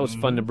only. That was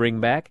fun to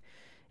bring back.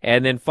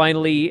 And then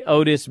finally,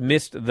 Otis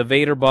missed the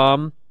Vader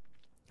bomb.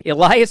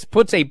 Elias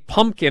puts a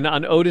pumpkin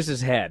on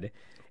Otis's head.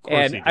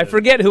 And I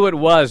forget who it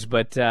was,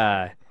 but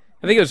I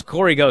think it was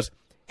Corey goes,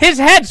 his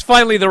head's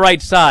finally the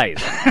right size.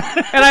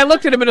 And I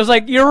looked at him and I was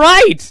like, you're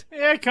right.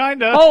 Yeah,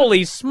 kind of.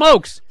 Holy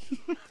smokes.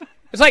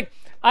 It's like,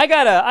 I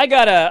got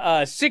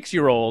a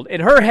 6-year-old,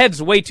 and her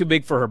head's way too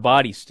big for her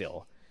body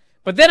still.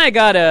 But then I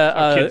got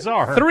a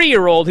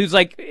 3-year-old who's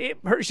like,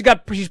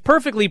 she's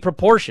perfectly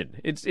proportioned.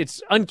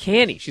 It's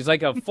uncanny. She's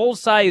like a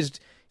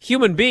full-sized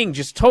human being,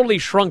 just totally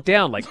shrunk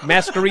down, like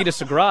Masquerita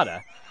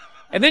Sagrada.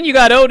 And then you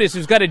got Otis,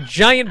 who's got a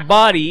giant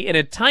body and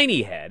a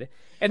tiny head,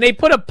 and they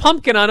put a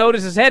pumpkin on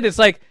Otis's head. It's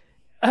like,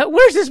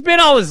 where's this been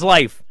all his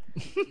life?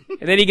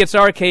 And then he gets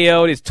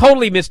RKO'd. It's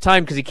totally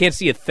mistimed because he can't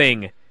see a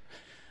thing.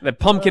 The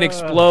pumpkin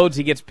explodes.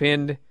 He gets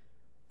pinned.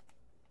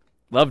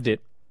 Loved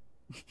it.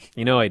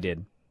 You know I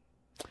did.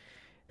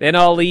 Then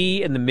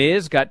Ali and The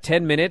Miz got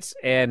 10 minutes,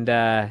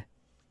 and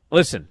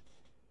listen,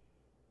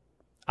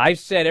 I've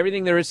said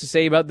everything there is to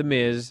say about The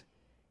Miz,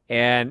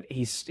 and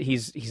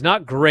he's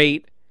not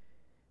great,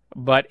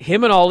 but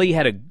him and Ali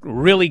had a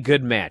really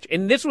good match.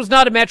 And this was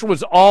not a match that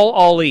was all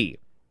Ali.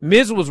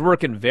 Miz was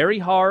working very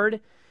hard.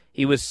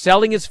 He was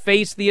selling his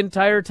face the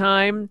entire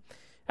time.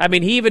 I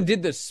mean, he even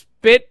did the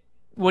spit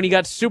when he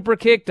got super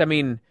kicked. I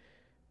mean,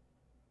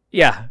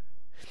 yeah.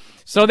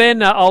 So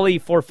then Ali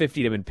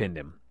 450'd him and pinned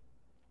him.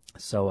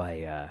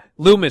 So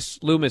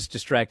Loomis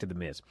distracted the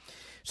Miz.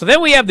 So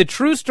then we have the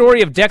true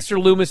story of Dexter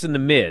Loomis and the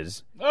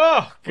Miz.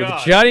 Oh, God.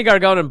 With Johnny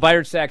Gargano and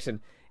Byron Saxton.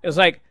 It was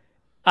like,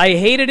 I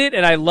hated it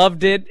and I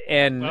loved it,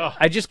 and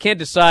I just can't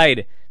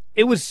decide.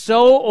 It was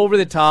so over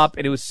the top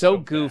and it was so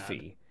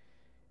goofy.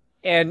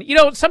 Bad.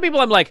 And, some people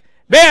I'm like,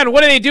 man,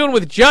 what are they doing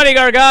with Johnny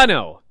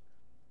Gargano?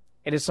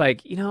 And it's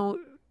like, I don't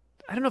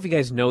know if you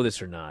guys know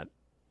this or not,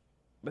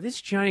 but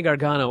this Johnny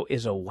Gargano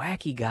is a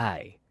wacky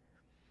guy.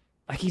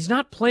 Like, he's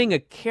not playing a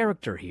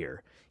character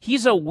here.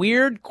 He's a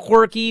weird,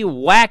 quirky,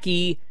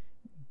 wacky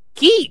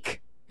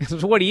geek. This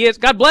is what he is.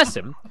 God bless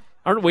him.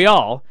 Aren't we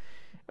all?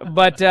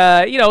 But,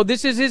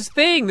 this is his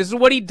thing. This is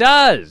what he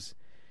does.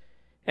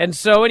 And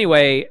so,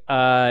 anyway,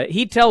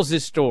 he tells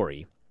this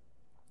story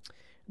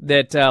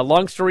that,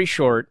 long story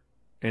short,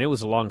 and it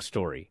was a long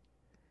story,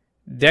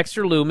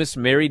 Dexter Loomis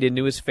married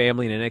into his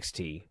family in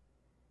NXT.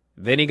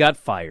 Then he got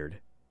fired.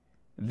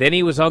 Then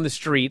he was on the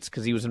streets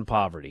because he was in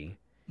poverty.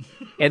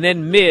 And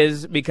then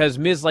Miz, because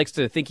Miz likes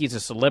to think he's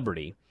a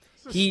celebrity,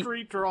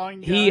 street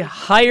drawing guy. He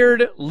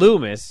hired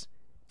Loomis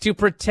to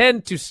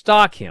pretend to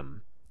stalk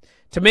him,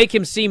 to make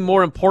him seem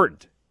more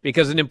important,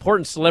 because an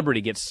important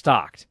celebrity gets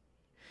stalked.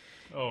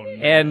 Oh,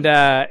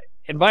 no.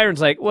 And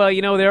Byron's like, well,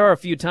 there are a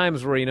few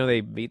times where,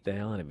 they beat the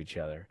hell out of each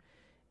other.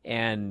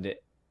 And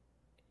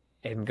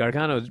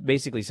Gargano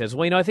basically says,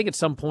 well, I think at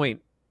some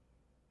point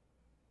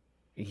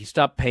he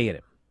stopped paying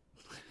him.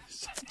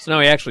 So now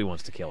he actually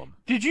wants to kill him.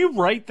 Did you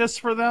write this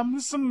for them?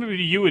 This is something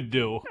you would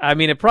do. I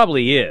mean, it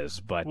probably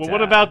is, but... Well,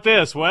 what about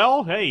this?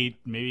 Well, hey,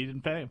 maybe you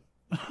didn't pay him.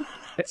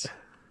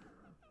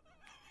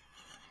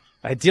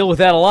 I deal with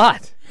that a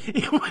lot,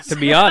 to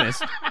be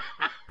honest.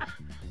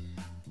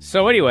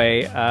 So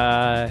anyway,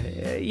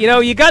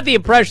 you got the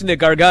impression that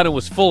Gargano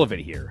was full of it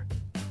here,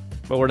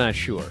 but we're not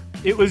sure.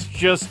 It was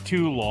just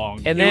too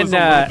long. And it was a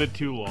little bit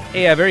too long.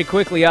 Yeah, very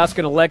quickly, Asuka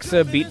and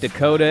Alexa beat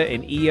Dakota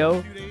and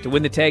Io to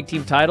win the tag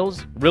team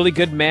titles. Really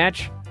good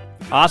match.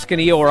 Asuka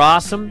and Io are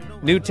awesome.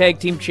 New tag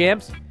team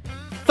champs.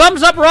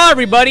 Thumbs up Raw,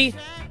 everybody.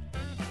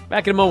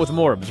 Back in a moment with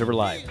more Observer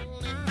Live.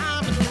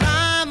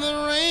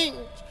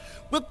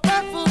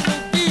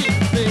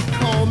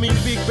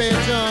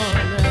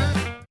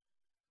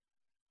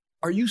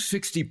 Are you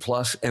 60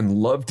 plus and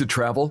love to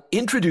travel?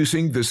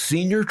 Introducing the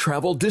Senior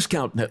Travel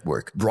Discount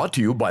Network, brought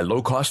to you by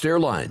Low Cost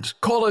Airlines.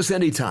 Call us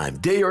anytime,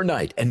 day or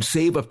night, and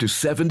save up to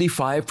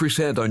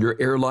 75% on your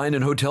airline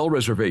and hotel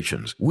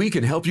reservations. We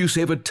can help you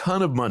save a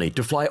ton of money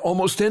to fly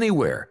almost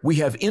anywhere. We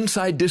have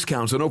inside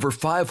discounts on over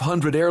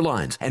 500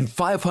 airlines and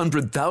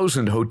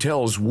 500,000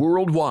 hotels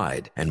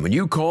worldwide. And when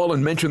you call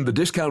and mention the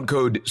discount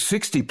code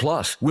 60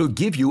 plus, we'll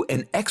give you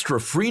an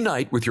extra free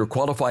night with your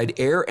qualified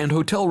air and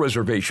hotel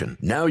reservation.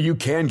 Now you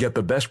can get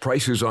the best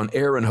prices on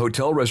air and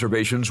hotel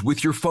reservations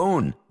with your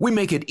phone. We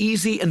make it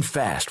easy and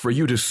fast for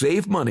you to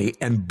save money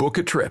and book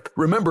a trip.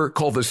 Remember,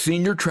 call the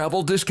Senior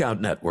Travel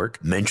Discount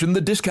Network, mention the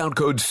discount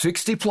code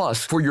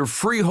 60+ for your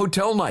free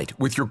hotel night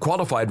with your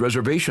qualified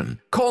reservation.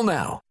 Call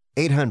now.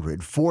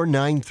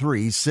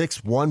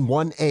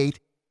 800-493-6118.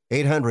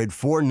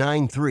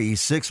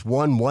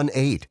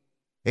 800-493-6118.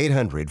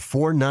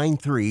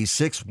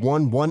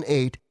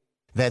 800-493-6118.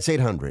 That's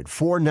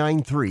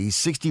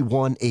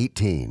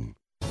 800-493-6118.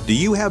 Do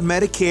you have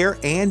Medicare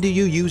and do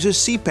you use a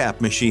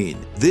CPAP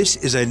machine? This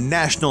is a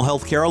national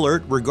healthcare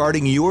alert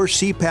regarding your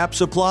CPAP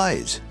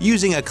supplies.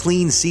 Using a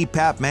clean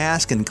CPAP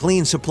mask and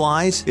clean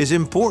supplies is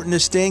important to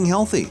staying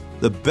healthy.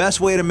 The best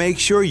way to make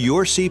sure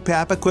your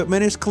CPAP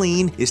equipment is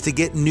clean is to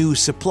get new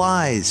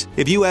supplies.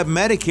 If you have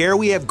Medicare,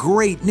 we have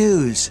great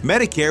news.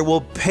 Medicare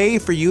will pay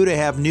for you to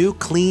have new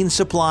clean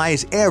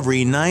supplies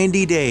every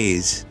 90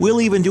 days. We'll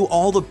even do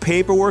all the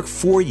paperwork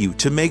for you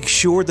to make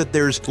sure that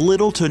there's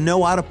little to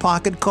no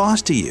out-of-pocket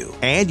cost to you.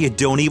 And you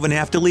don't even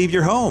have to leave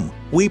your home.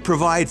 We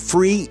provide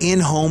free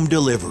in-home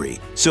delivery.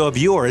 So if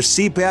you're a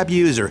CPAP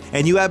user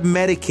and you have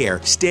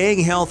Medicare, staying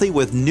healthy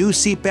with new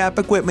CPAP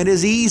equipment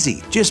is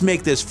easy. Just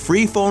make this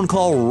free phone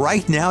call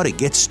right now to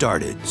get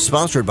started.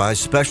 Sponsored by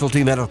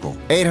Specialty Medical.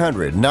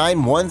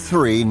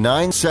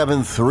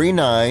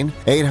 800-913-9739.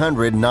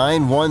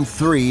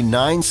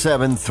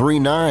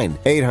 800-913-9739.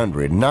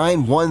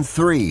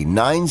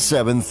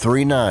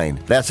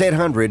 800-913-9739. That's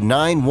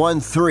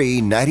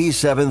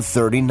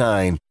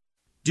 800-913-9739.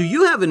 Do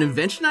you have an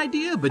invention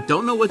idea but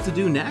don't know what to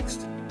do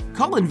next?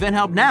 Call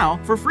InventHelp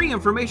now for free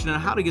information on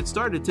how to get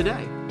started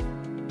today.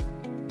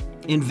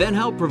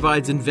 InventHelp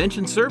provides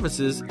invention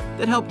services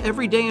that help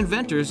everyday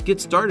inventors get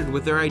started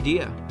with their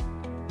idea.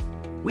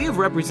 We have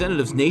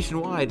representatives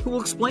nationwide who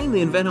will explain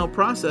the InventHelp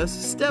process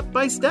step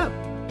by step.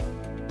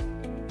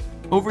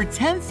 Over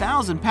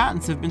 10,000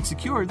 patents have been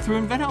secured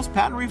through InventHelp's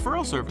patent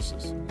referral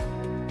services.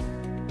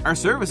 Our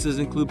services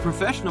include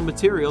professional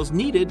materials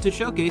needed to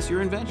showcase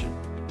your invention,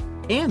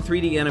 and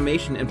 3D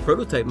animation and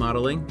prototype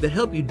modeling that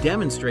help you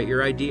demonstrate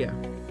your idea.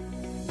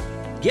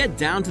 Get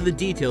down to the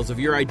details of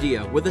your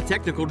idea with a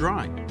technical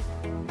drawing.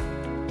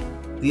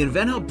 The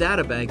InventHelp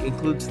Data Bank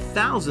includes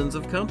thousands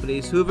of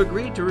companies who have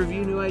agreed to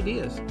review new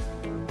ideas.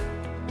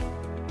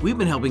 We've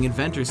been helping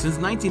inventors since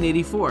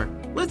 1984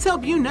 Let's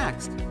help you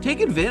next.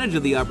 Take advantage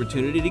of the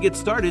opportunity to get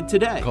started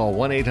today. Call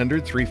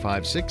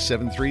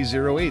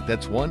 1-800-356-7308.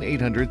 That's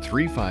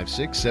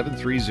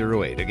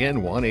 1-800-356-7308.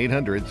 Again,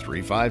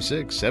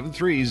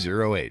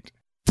 1-800-356-7308.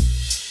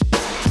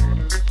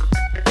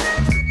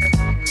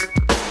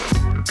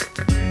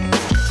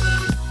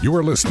 You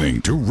are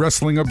listening to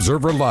Wrestling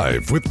Observer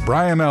Live with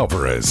Bryan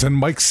Alvarez and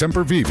Mike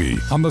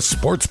Sempervive on the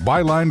Sports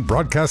Byline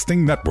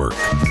Broadcasting Network.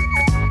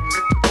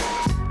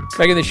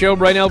 Back in the show,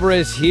 Bryan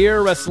Alvarez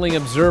here, Wrestling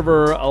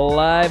Observer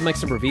Live. Mike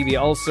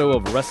Sempervive, also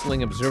of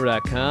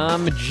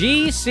WrestlingObserver.com.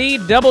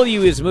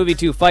 GCW is moving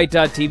to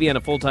Fight.tv on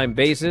a full-time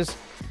basis.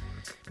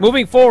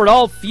 Moving forward,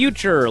 all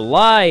future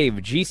live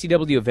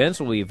GCW events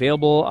will be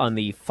available on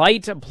the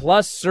Fight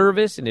Plus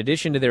service in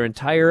addition to their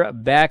entire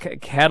back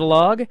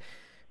catalog.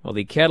 Well,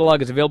 the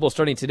catalog is available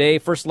starting today.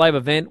 First live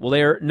event will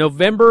air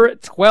November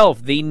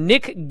 12th, the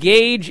Nick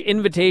Gage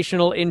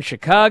Invitational in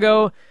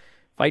Chicago.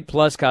 Fight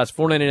Plus costs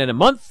 $4.99 a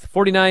month,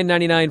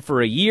 $49.99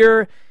 for a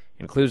year.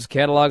 Includes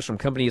catalogs from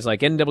companies like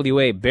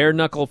NWA, Bare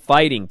Knuckle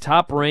Fighting,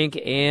 Top Rank,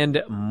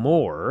 and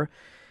more.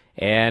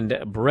 And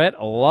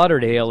Brett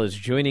Lauderdale is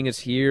joining us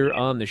here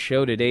on the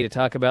show today to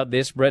talk about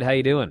this. Brett, how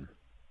you doing?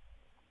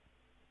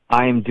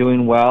 I am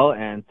doing well,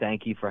 and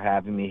thank you for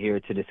having me here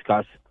to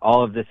discuss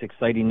all of this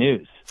exciting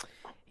news.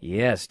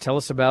 Yes, tell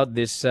us about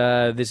this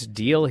this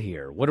deal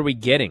here. What are we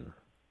getting?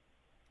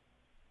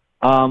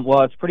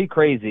 Well, it's pretty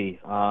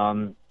crazy.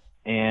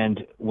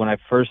 And when I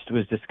first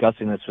was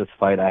discussing this with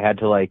Fight, I had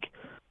to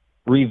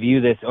review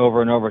this over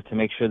and over to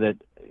make sure that,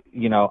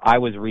 I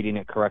was reading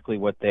it correctly,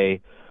 what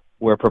they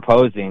were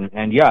proposing.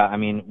 And yeah, I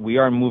mean, we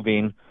are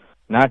moving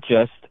not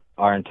just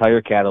our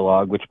entire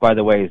catalog, which by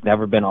the way has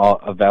never been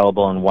all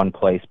available in one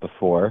place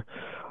before.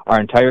 Our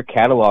entire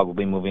catalog will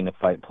be moving to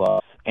Fight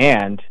Plus,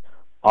 and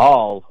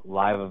all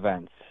live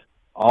events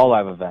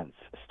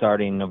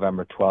starting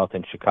November 12th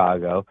in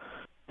Chicago.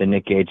 The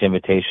Nick Gage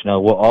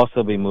Invitational will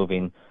also be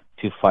moving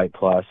to Fight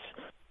Plus,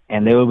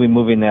 and they will be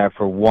moving there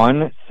for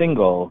one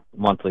single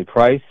monthly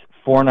price,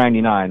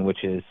 $4.99,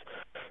 which is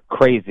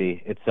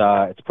crazy. It's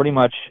pretty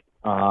much.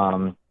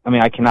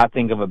 I cannot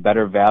think of a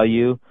better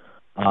value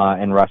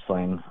in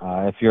wrestling.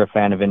 If you're a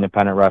fan of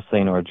independent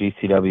wrestling or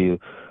GCW,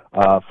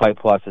 Fight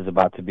Plus is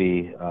about to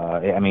be.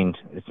 In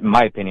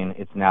my opinion,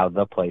 it's now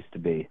the place to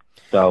be.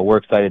 So we're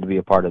excited to be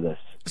a part of this.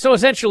 So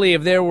essentially,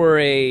 if there were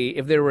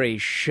a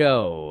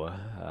show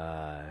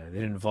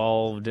that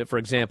involved, for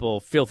example,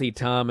 Filthy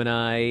Tom and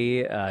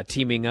I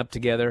teaming up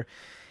together,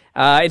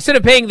 instead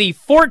of paying the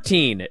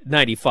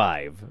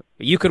 $14.95,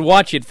 you could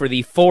watch it for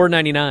the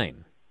 $4.99.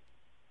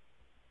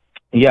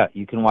 Yeah,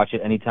 you can watch it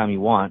anytime you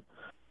want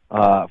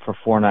for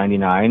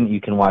 $4.99.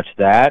 You can watch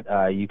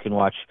that. You can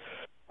watch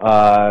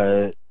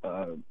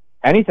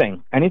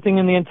anything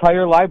in the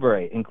entire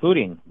library,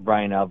 including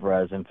Bryan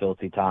Alvarez and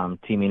Filthy Tom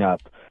teaming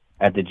up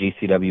at the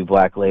GCW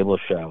Black Label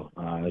show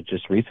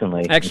just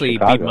recently. Actually, in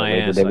Chicago, beat my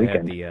ass. I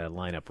had the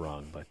lineup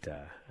wrong, but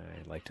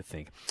I'd like to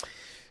think.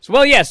 So,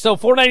 well, yes, so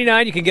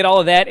 $4.99, you can get all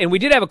of that. And we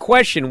did have a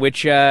question,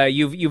 which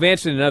you've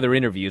answered in other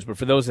interviews, but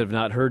for those that have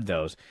not heard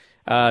those,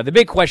 the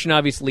big question,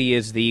 obviously,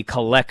 is the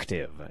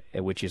Collective,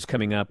 which is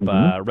coming up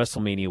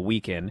WrestleMania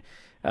weekend.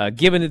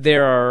 Given that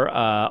there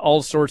are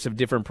all sorts of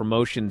different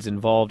promotions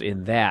involved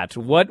in that,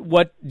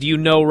 what do you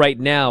know right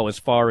now as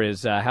far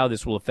as how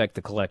this will affect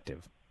the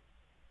Collective?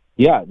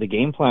 Yeah, the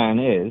game plan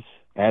is,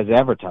 as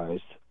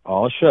advertised,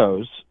 all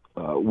shows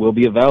will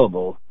be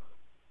available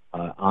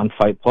on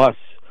Fight Plus.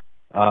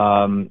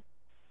 Our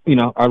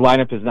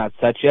lineup is not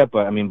set yet,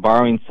 but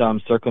barring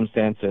some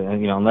circumstance,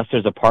 unless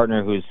there's a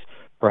partner who's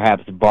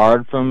perhaps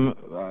barred from,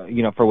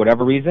 for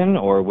whatever reason,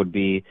 or would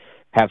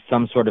have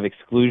some sort of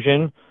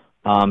exclusion,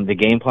 the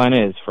game plan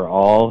is for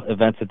all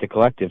events at the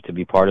Collective to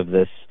be part of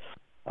this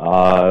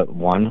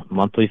one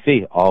monthly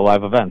fee, all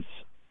live events.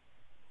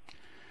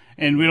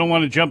 And we don't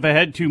want to jump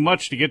ahead too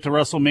much to get to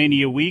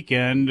WrestleMania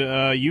weekend.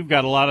 You've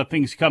got a lot of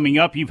things coming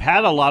up. You've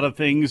had a lot of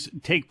things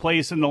take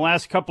place in the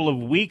last couple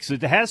of weeks.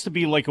 It has to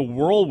be like a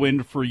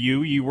whirlwind for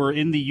you. You were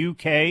in the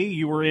UK,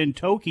 you were in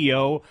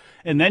Tokyo,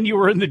 and then you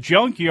were in the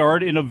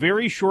Junkyard in a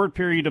very short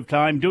period of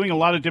time, doing a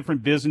lot of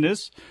different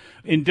business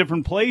in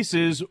different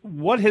places.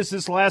 What has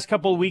this last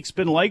couple of weeks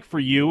been like for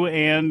you?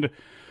 And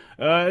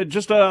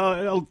just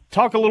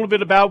talk a little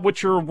bit about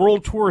what your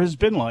world tour has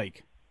been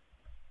like.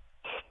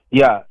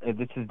 Yeah,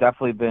 this has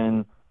definitely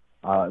been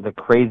the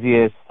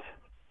craziest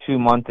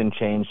 2-month and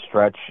change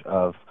stretch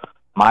of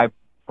my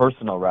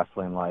personal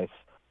wrestling life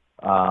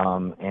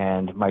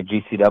and my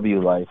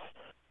GCW life.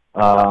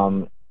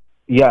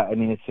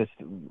 It's just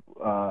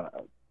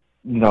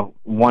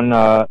one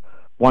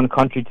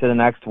country to the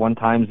next, one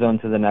time zone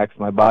to the next.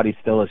 My body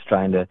still is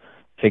trying to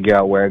figure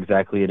out where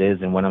exactly it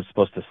is and when I'm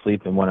supposed to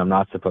sleep and when I'm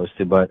not supposed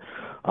to. But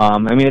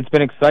it's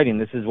been exciting.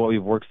 This is what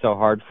we've worked so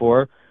hard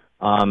for.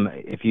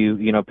 If you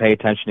pay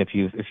attention, if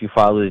you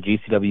follow the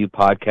GCW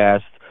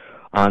podcast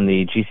on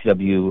the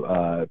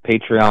GCW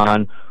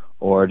Patreon,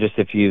 or just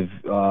if you've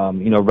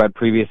read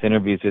previous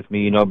interviews with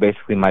me,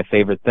 basically my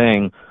favorite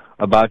thing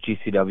about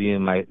GCW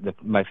and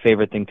my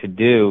favorite thing to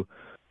do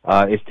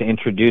is to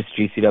introduce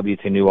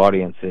GCW to new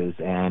audiences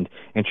and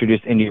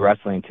introduce indie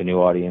wrestling to new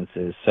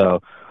audiences.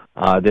 So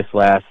this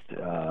last,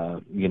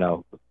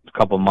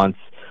 couple months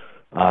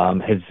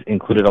has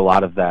included a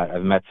lot of that.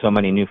 I've met so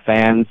many new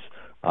fans.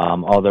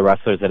 All the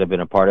wrestlers that have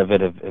been a part of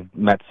it have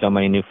met so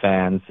many new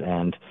fans,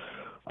 and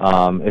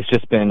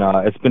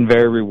it's been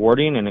very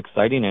rewarding and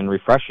exciting and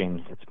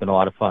refreshing. It's been a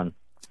lot of fun.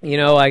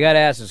 I got to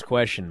ask this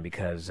question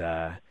because,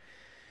 when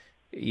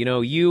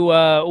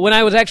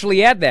I was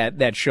actually at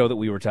that show that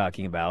we were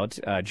talking about,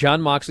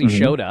 Jon Moxley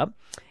showed up,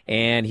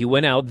 and he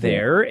went out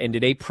there and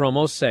did a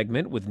promo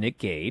segment with Nick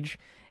Gage,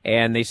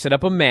 and they set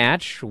up a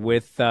match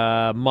with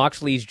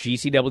Moxley's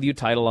GCW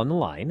title on the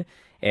line,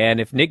 and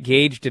if Nick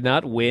Gage did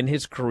not win,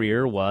 his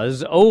career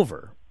was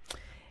over.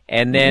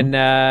 And then,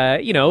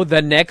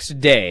 the next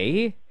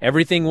day,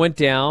 everything went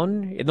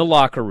down in the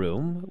locker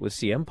room with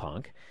CM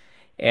Punk.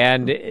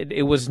 And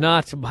it was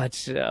not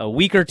but a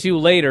week or two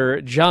later,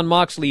 Jon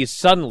Moxley is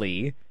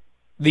suddenly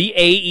the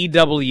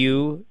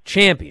AEW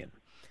champion.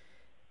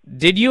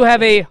 Did you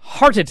have a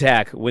heart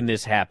attack when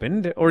this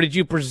happened, or did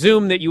you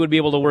presume that you would be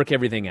able to work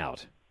everything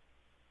out?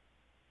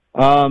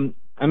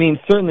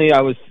 Certainly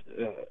I was,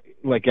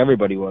 like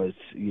everybody was,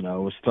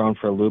 was thrown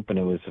for a loop, and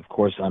it was, of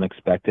course,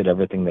 unexpected,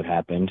 everything that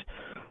happened.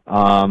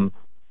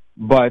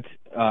 But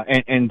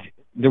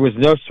there was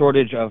no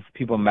shortage of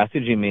people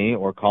messaging me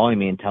or calling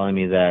me and telling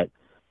me that,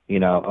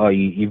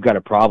 you've got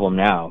a problem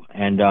now.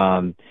 And,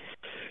 I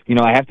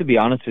have to be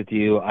honest with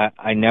you,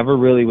 I never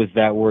really was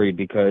that worried,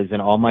 because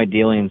in all my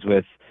dealings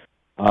with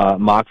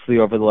Moxley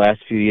over the last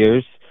few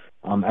years,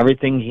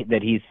 everything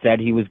that he said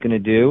he was going to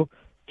do,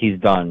 he's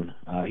done.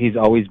 He's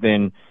always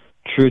been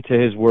true to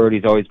his word.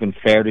 He's always been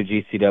fair to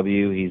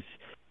GCW.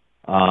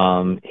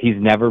 He's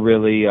never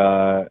really,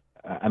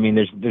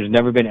 there's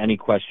never been any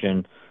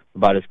question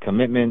about his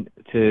commitment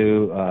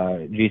to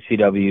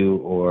GCW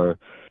or,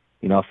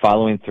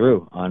 following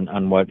through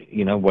on what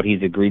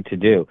he's agreed to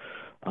do.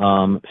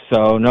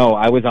 So no,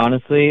 I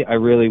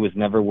really was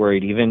never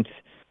worried. Even,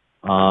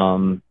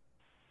 right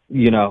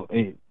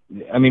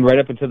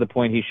up until the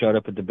point he showed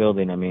up at the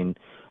building.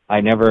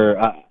 I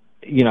never,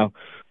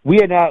 we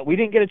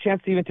didn't get a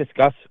chance to even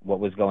discuss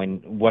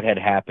what had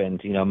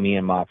happened. Me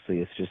and Moxley.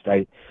 It's just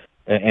I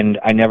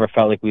never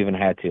felt like we even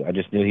had to. I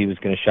just knew he was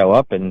going to show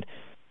up, and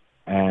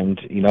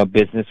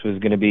business was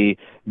going to be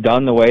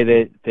done the way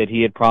that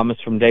he had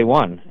promised from day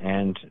one,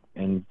 and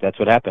that's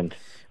what happened.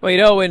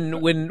 Well,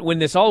 when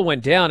this all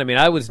went down,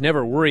 I was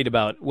never worried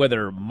about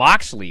whether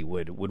Moxley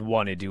would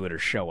want to do it or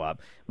show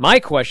up. My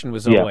question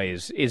was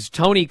always, is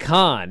Tony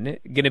Khan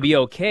going to be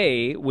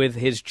okay with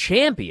his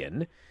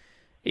champion,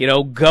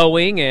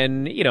 going?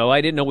 And,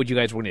 I didn't know what you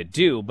guys were going to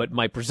do, but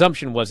my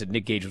presumption was that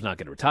Nick Gage was not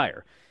going to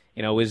retire.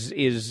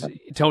 Is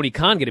Tony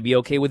Khan going to be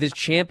okay with his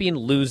champion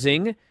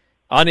losing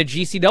on a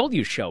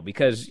GCW show?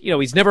 Because,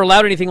 he's never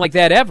allowed anything like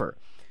that ever.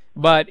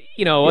 But,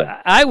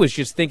 I was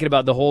just thinking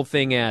about the whole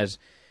thing as,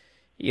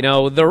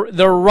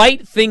 the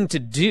right thing to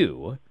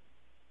do,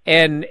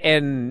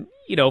 and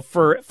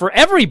for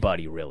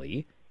everybody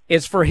really,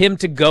 is for him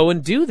to go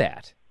and do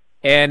that.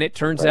 And it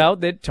turns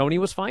out that Tony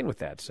was fine with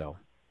that, so.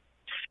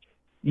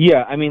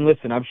 Yeah,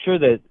 listen, I'm sure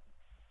that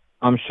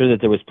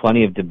there was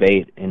plenty of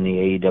debate in the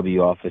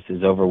AEW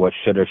offices over what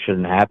should or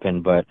shouldn't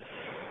happen, but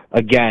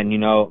again,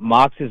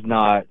 Mox is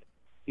not,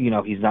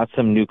 he's not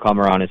some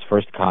newcomer on his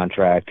first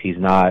contract. He's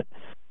not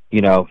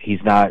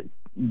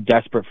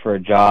desperate for a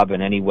job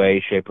in any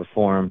way, shape, or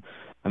form.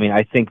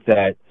 I think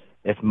that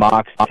if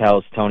Mox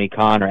tells Tony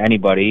Khan or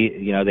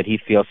anybody, that he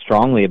feels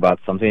strongly about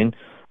something,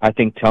 I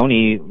think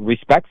Tony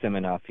respects him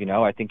enough.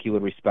 I think he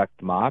would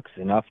respect Mox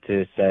enough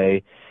to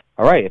say,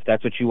 all right, if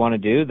that's what you want to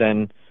do,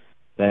 then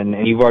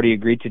you've already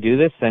agreed to do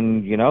this,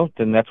 then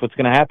that's what's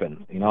going to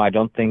happen. I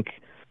don't think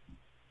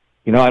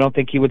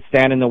he would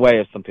stand in the way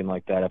of something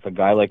like that if a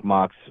guy like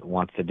Mox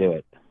wants to do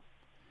it.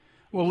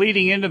 Well,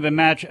 leading into the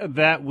match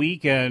that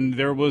weekend,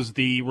 there was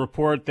the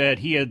report that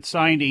he had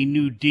signed a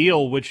new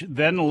deal, which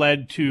then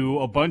led to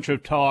a bunch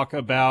of talk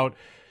about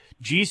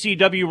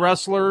GCW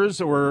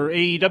wrestlers or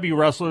AEW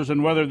wrestlers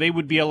and whether they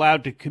would be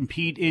allowed to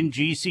compete in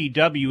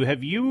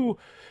GCW.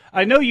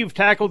 I know you've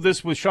tackled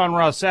this with Sean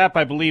Ross Sapp,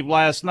 I believe,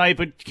 last night,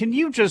 but can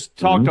you just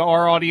talk to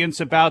our audience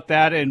about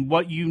that and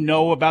what you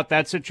know about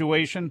that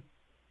situation?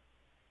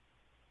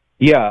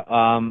 Yeah,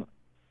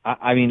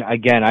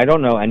 again, I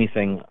don't know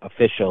anything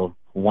official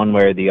one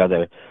way or the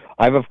other.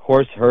 I've, of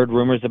course, heard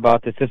rumors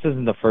about this. This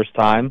isn't the first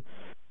time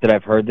that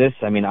I've heard this.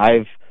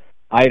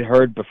 I'd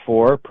heard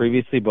before,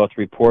 previously, both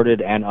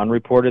reported and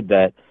unreported,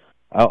 that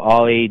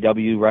all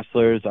AEW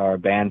wrestlers are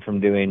banned from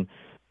doing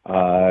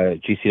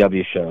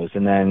GCW shows,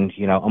 and then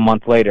a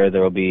month later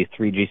there will be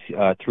three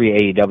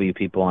AEW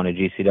people on a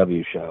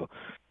GCW show.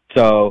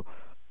 So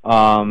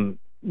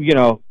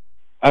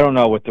I don't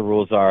know what the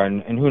rules are,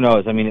 and who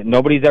knows.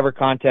 Nobody's ever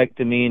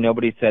contacted me.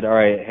 Nobody said, all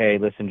right, hey,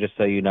 listen, just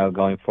so you know,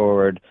 going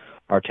forward,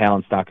 our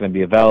talent's not going to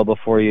be available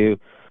for you.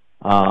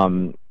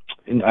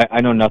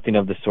 I know nothing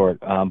of the sort.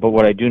 But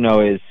what I do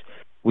know is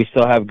we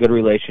still have good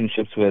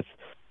relationships with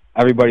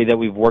everybody that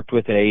we've worked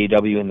with at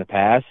AEW in the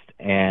past,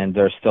 and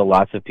there's still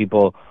lots of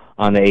people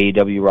on the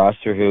AEW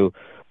roster who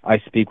I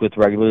speak with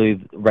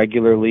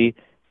regularly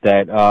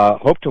that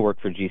hope to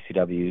work for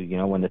GCW, you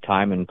know, when the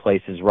time and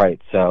place is right.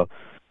 So,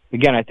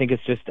 again, I think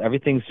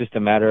everything's just a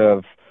matter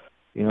of,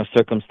 you know,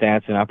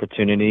 circumstance and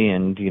opportunity,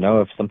 and, you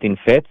know, if something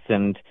fits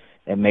and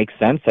it makes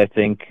sense, I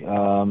think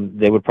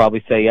they would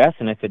probably say yes,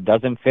 and if it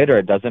doesn't fit or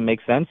it doesn't make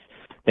sense,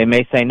 they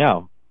may say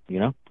no, you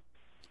know?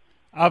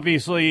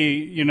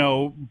 Obviously, you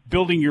know,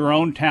 building your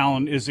own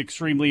talent is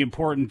extremely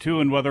important, too,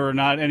 and whether or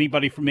not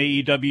anybody from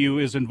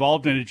AEW is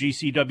involved in a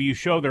GCW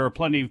show, there are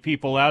plenty of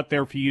people out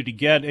there for you to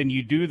get, and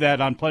you do that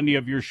on plenty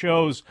of your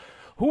shows.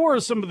 Who are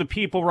some of the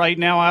people right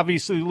now?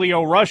 Obviously,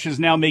 Lio Rush is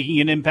now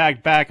making an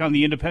impact back on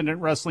the independent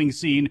wrestling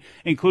scene,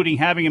 including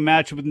having a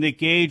match with Nick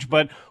Gage,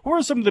 but who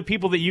are some of the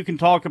people that you can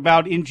talk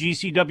about in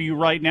GCW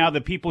right now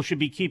that people should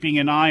be keeping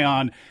an eye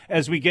on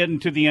as we get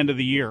into the end of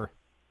the year?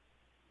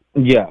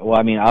 Yeah, well,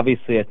 I mean,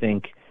 obviously, I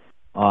think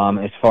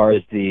as far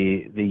as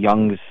the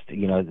youngest,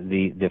 you know,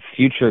 the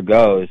future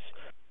goes,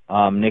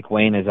 Nick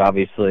Wayne is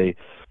obviously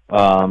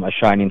a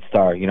shining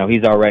star. You know,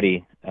 he's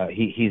already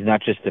he's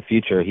not just the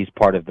future; he's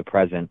part of the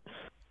present.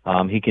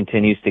 He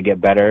continues to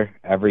get better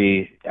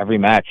every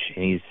match.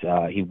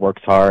 He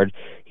works hard.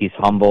 He's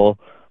humble,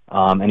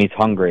 and he's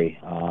hungry.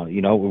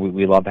 You know,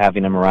 we love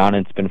having him around,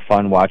 and it's been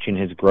fun watching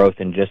his growth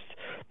in just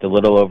the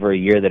little over a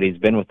year that he's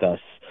been with us.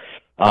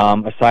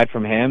 Aside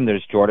from him,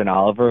 there's Jordan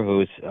Oliver,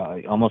 who's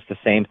almost the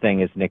same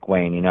thing as Nick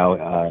Wayne, you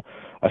know,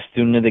 a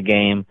student of the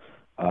game,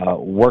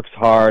 works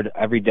hard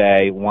every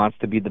day, wants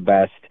to be the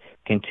best,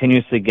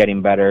 continuously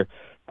getting better.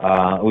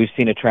 We've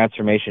seen a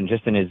transformation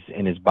just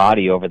in his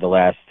body over the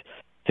last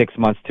 6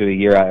 months to a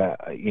year.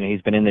 You know,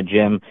 he's been in the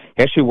gym.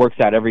 He actually works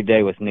out every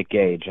day with Nick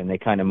Gage, and they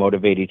kind of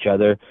motivate each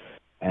other.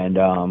 And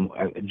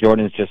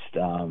Jordan's just,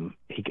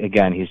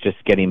 he's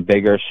just getting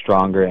bigger,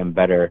 stronger, and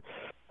better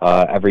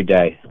every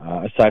day.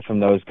 Aside from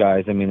those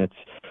guys, I mean, it's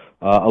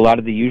a lot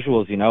of the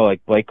usuals, you know,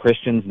 like Blake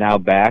Christian's now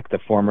back, the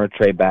former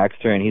Trey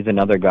Baxter, and he's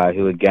another guy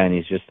who, again,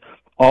 he's just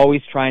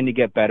always trying to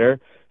get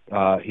better.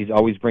 He's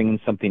always bringing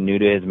something new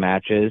to his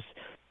matches,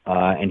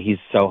 and he's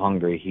so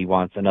hungry. He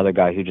wants another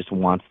guy who just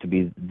wants to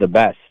be the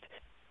best.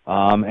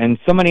 And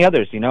so many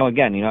others, you know,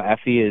 again, you know,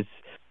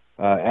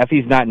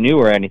 Effie's not new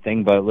or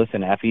anything, but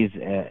listen, Effie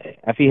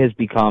has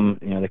become,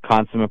 you know, the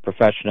consummate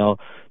professional,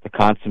 the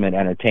consummate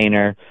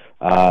entertainer,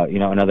 you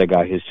know, another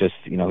guy who's just,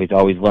 you know, he's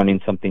always learning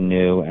something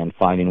new and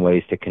finding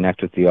ways to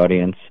connect with the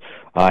audience.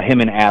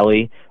 Him and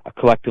Allie,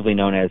 collectively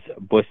known as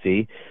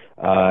Bussy,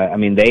 I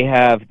mean, they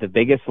have the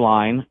biggest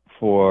line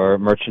for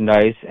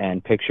merchandise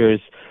and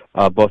pictures,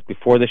 both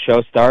before the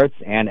show starts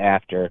and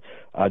after.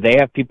 They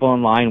have people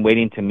in line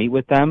waiting to meet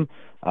with them.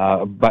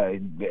 But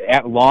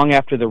long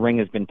after the ring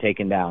has been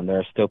taken down, there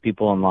are still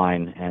people in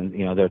line, and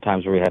you know there are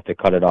times where we have to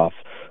cut it off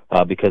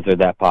because they're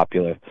that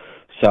popular.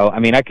 So, I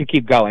mean, I could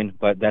keep going,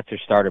 but that's your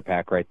starter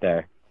pack right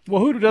there.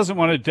 Well, who doesn't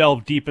want to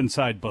delve deep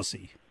inside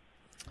Bussy?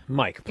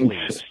 Mike,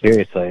 please.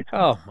 Seriously.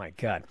 Oh my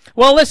God.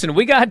 Well, listen,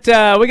 we got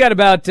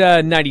about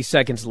 90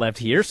 seconds left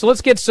here, so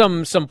let's get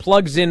some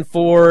plugs in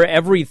for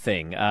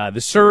everything: the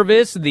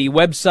service, the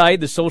website,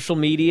 the social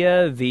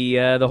media,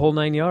 the whole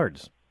 9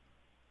 yards.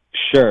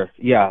 Sure.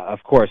 Yeah,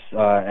 of course.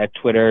 At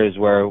Twitter is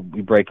where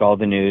we break all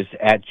the news,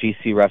 at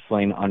GC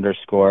Wrestling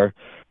 _.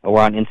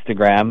 We're on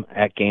Instagram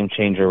at Game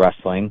Changer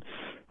Wrestling.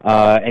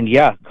 And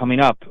yeah, coming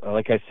up,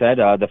 like I said,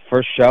 the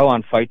first show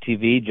on Fight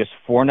TV, just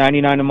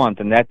 $4.99 a month.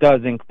 And that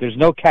there's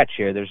no catch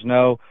here. There's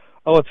no,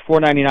 it's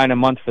 $4.99 a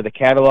month for the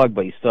catalog,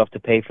 but you still have to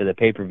pay for the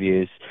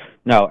pay-per-views.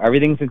 No,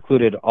 everything's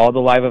included. All the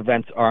live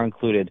events are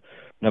included.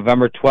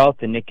 November 12th,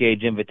 the Nick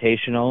Gage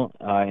Invitational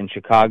in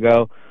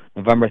Chicago.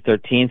 November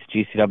 13th,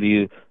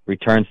 GCW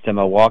returns to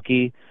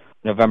Milwaukee.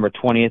 November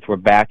 20th, we're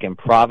back in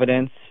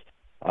Providence.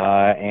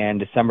 And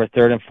December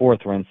 3rd and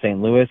 4th, we're in St.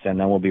 Louis, and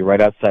then we'll be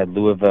right outside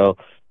Louisville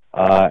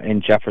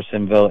in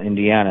Jeffersonville,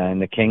 Indiana.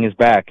 And the King is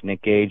back,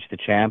 Nick Gage, the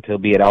champ. He'll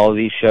be at all of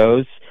these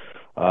shows.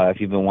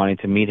 If you've been wanting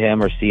to meet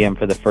him or see him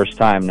for the first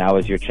time, now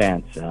is your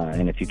chance.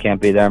 And if you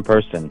can't be there in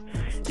person,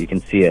 you can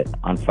see it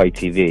on Fight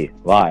TV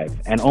live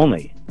and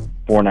only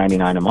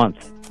 $4.99 a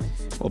month.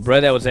 Well,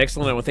 Brett, that was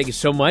excellent. I want to thank you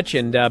so much,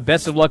 and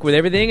best of luck with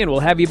everything, and we'll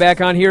have you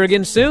back on here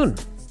again soon.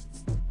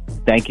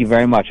 Thank you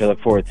very much. I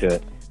look forward to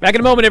it. Back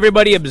in a moment,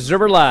 everybody.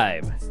 Observer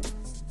Live.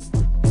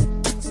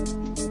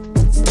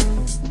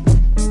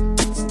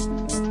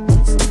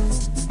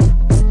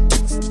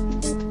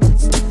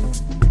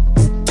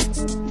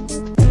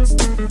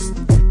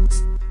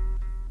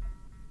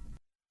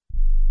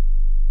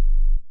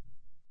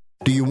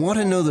 Do you want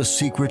to know the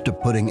secret to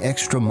putting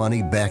extra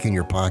money back in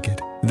your pocket?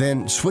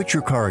 Then switch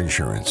your car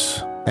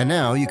insurance. And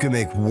now you can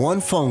make one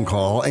phone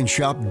call and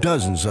shop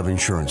dozens of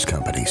insurance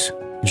companies.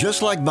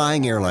 Just like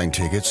buying airline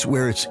tickets,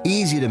 where it's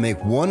easy to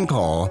make one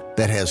call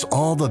that has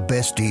all the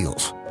best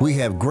deals. We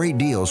have great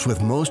deals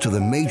with most of the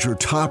major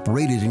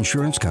top-rated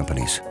insurance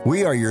companies.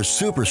 We are your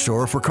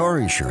superstore for car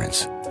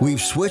insurance.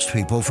 We've switched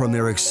people from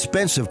their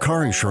expensive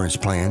car insurance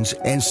plans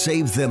and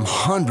saved them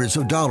hundreds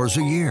of dollars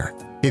a year.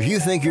 If you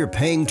think you're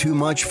paying too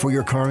much for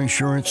your car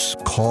insurance,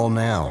 call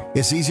now.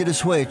 It's easy to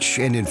switch,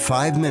 and in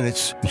 5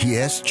 minutes,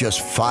 yes,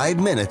 just 5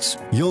 minutes,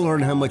 you'll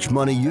learn how much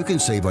money you can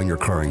save on your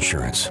car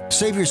insurance.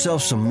 Save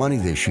yourself some money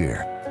this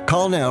year.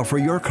 Call now for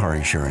your car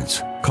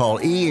insurance. Call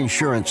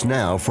eInsurance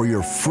now for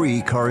your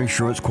free car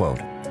insurance quote.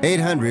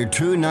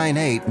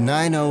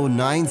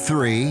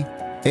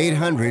 800-298-9093.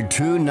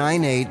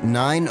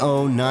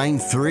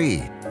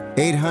 800-298-9093.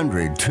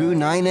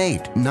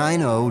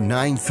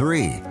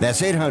 800-298-9093.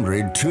 That's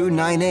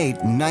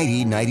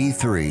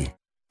 800-298-9093.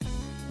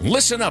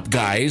 Listen up,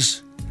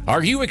 guys.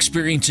 Are you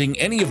experiencing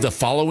any of the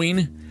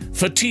following?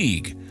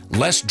 Fatigue,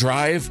 less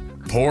drive,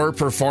 poor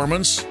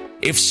performance?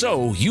 If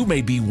so, you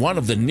may be one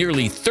of the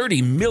nearly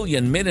 30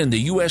 million men in the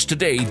U.S.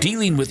 today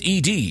dealing with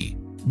ED.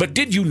 But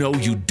did you know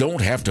you don't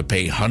have to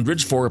pay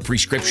hundreds for a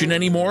prescription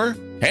anymore?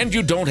 And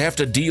you don't have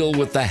to deal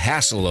with the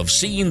hassle of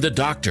seeing the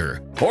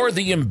doctor or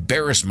the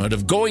embarrassment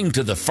of going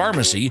to the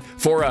pharmacy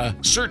for a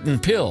certain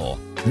pill.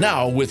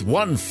 Now, with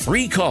one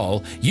free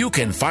call, you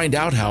can find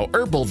out how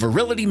Herbal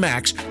Virility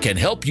Max can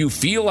help you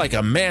feel like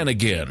a man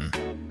again.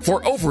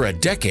 For over a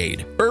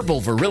decade,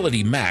 Herbal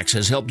Virility Max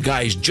has helped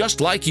guys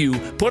just like you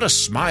put a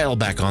smile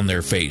back on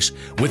their face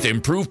with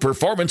improved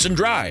performance and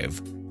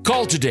drive.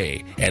 Call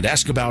today and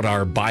ask about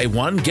our buy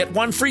one, get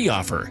one free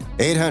offer.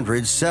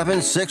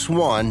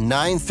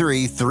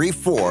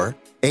 800-761-9334.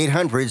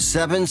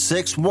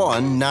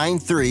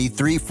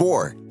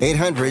 800-761-9334.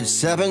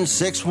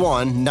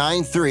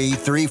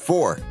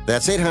 800-761-9334.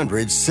 That's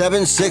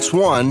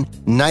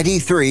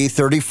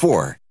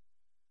 800-761-9334.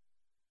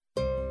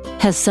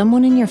 Has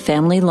someone in your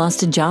family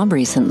lost a job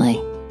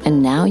recently,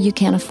 and now you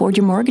can't afford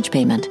your mortgage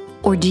payment?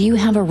 Or do you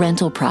have a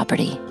rental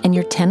property and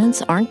your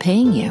tenants aren't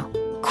paying you?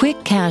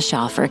 Quick Cash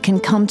Offer can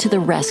come to the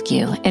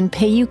rescue and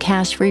pay you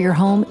cash for your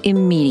home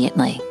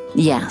immediately.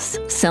 Yes,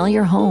 sell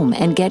your home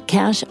and get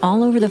cash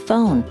all over the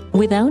phone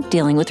without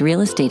dealing with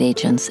real estate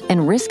agents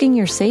and risking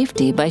your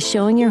safety by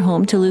showing your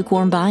home to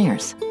lukewarm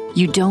buyers.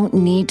 You don't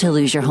need to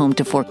lose your home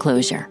to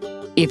foreclosure.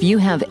 If you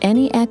have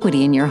any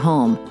equity in your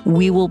home,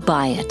 we will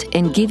buy it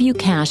and give you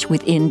cash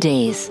within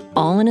days,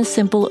 all in a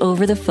simple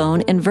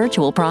over-the-phone and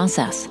virtual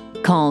process.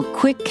 Call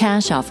Quick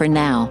Cash Offer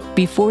now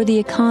before the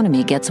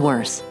economy gets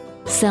worse.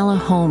 Sell a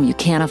home you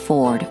can't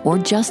afford or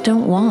just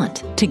don't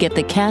want to get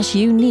the cash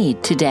you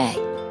need today.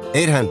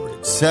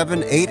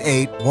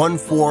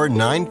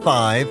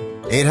 800-788-1495.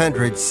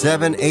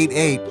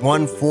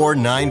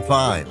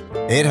 800-788-1495.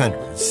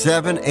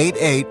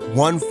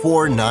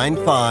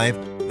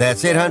 800-788-1495.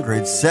 That's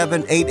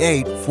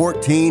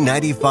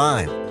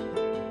 800-788-1495.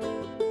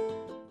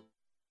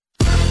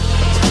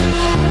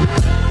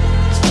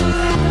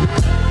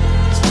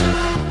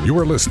 You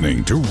are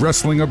listening to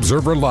Wrestling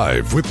Observer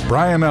Live with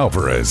Bryan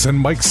Alvarez and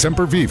Mike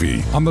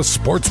Sempervive on the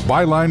Sports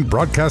Byline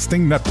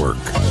Broadcasting Network.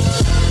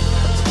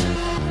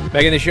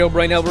 Back in the show,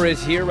 Bryan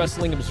Alvarez here,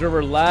 Wrestling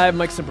Observer Live.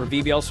 Mike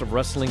Sempervive, also of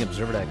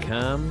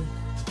WrestlingObserver.com.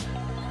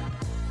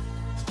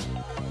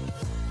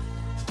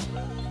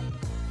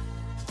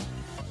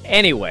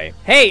 Anyway,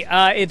 hey,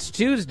 it's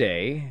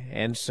Tuesday,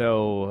 and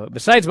so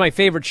besides my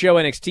favorite show,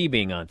 NXT,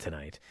 being on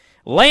tonight,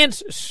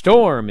 Lance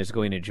Storm is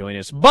going to join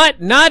us,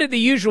 but not at the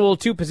usual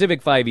 2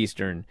 Pacific, 5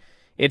 Eastern.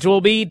 It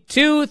will be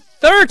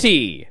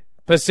 2:30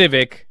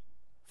 Pacific,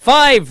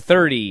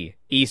 5:30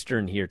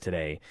 Eastern here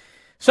today.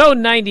 So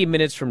 90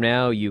 minutes from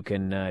now, you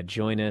can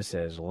join us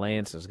as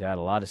Lance has got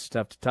a lot of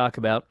stuff to talk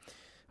about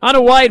on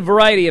a wide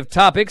variety of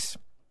topics.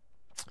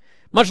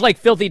 Much like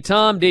Filthy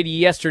Tom did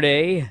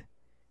yesterday,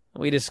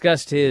 we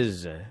discussed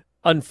his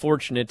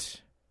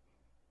unfortunate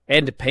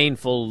and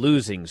painful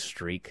losing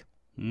streak.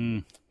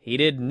 He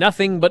did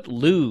nothing but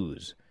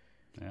lose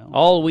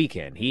all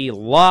weekend. He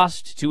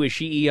lost to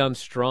Ishii on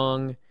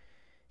Strong.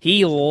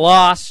 He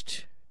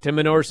lost to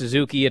Minoru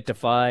Suzuki at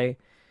Defy.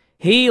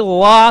 He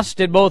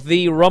lost at both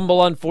the Rumble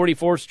on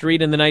 44th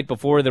Street and the night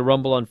before the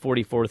Rumble on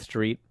 44th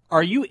Street.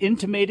 Are you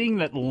intimating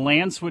that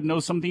Lance would know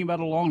something about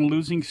a long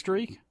losing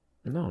streak?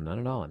 No, not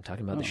at all. I'm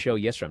talking about the show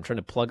yesterday. I'm trying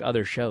to plug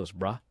other shows,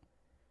 brah.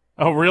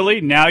 Oh, really?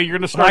 Now you're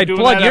going to start doing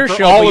plug that your after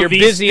show, all but of you're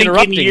these busy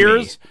interrupting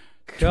years?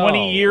 me.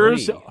 20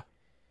 years? Golly.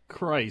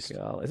 Christ.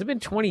 Has it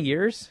been 20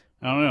 years?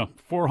 I don't know.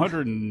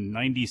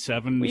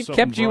 497. We've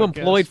kept you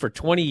employed for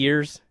 20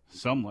 years?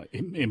 Some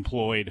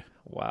employed.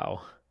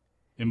 Wow.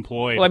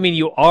 Employed. Well, I mean,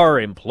 you are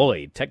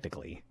employed,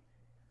 technically.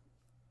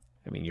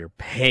 I mean, you're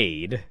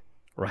paid,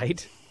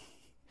 right?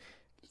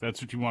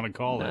 That's what you want to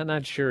call it. I'm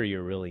not sure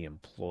you're really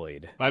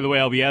employed. By the way,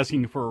 I'll be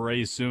asking for a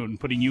raise soon,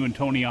 putting you and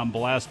Tony on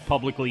blast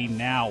publicly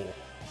now.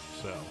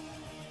 So,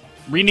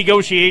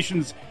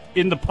 renegotiations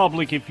in the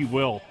public, if you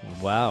will.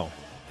 Wow.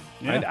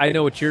 Yeah. I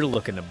know what you're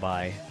looking to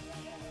buy.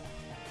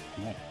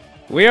 Yeah.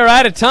 We are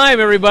out of time,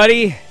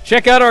 everybody.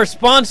 Check out our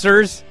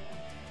sponsors.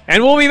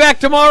 And we'll be back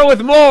tomorrow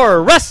with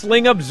more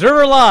Wrestling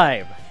Observer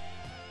Live.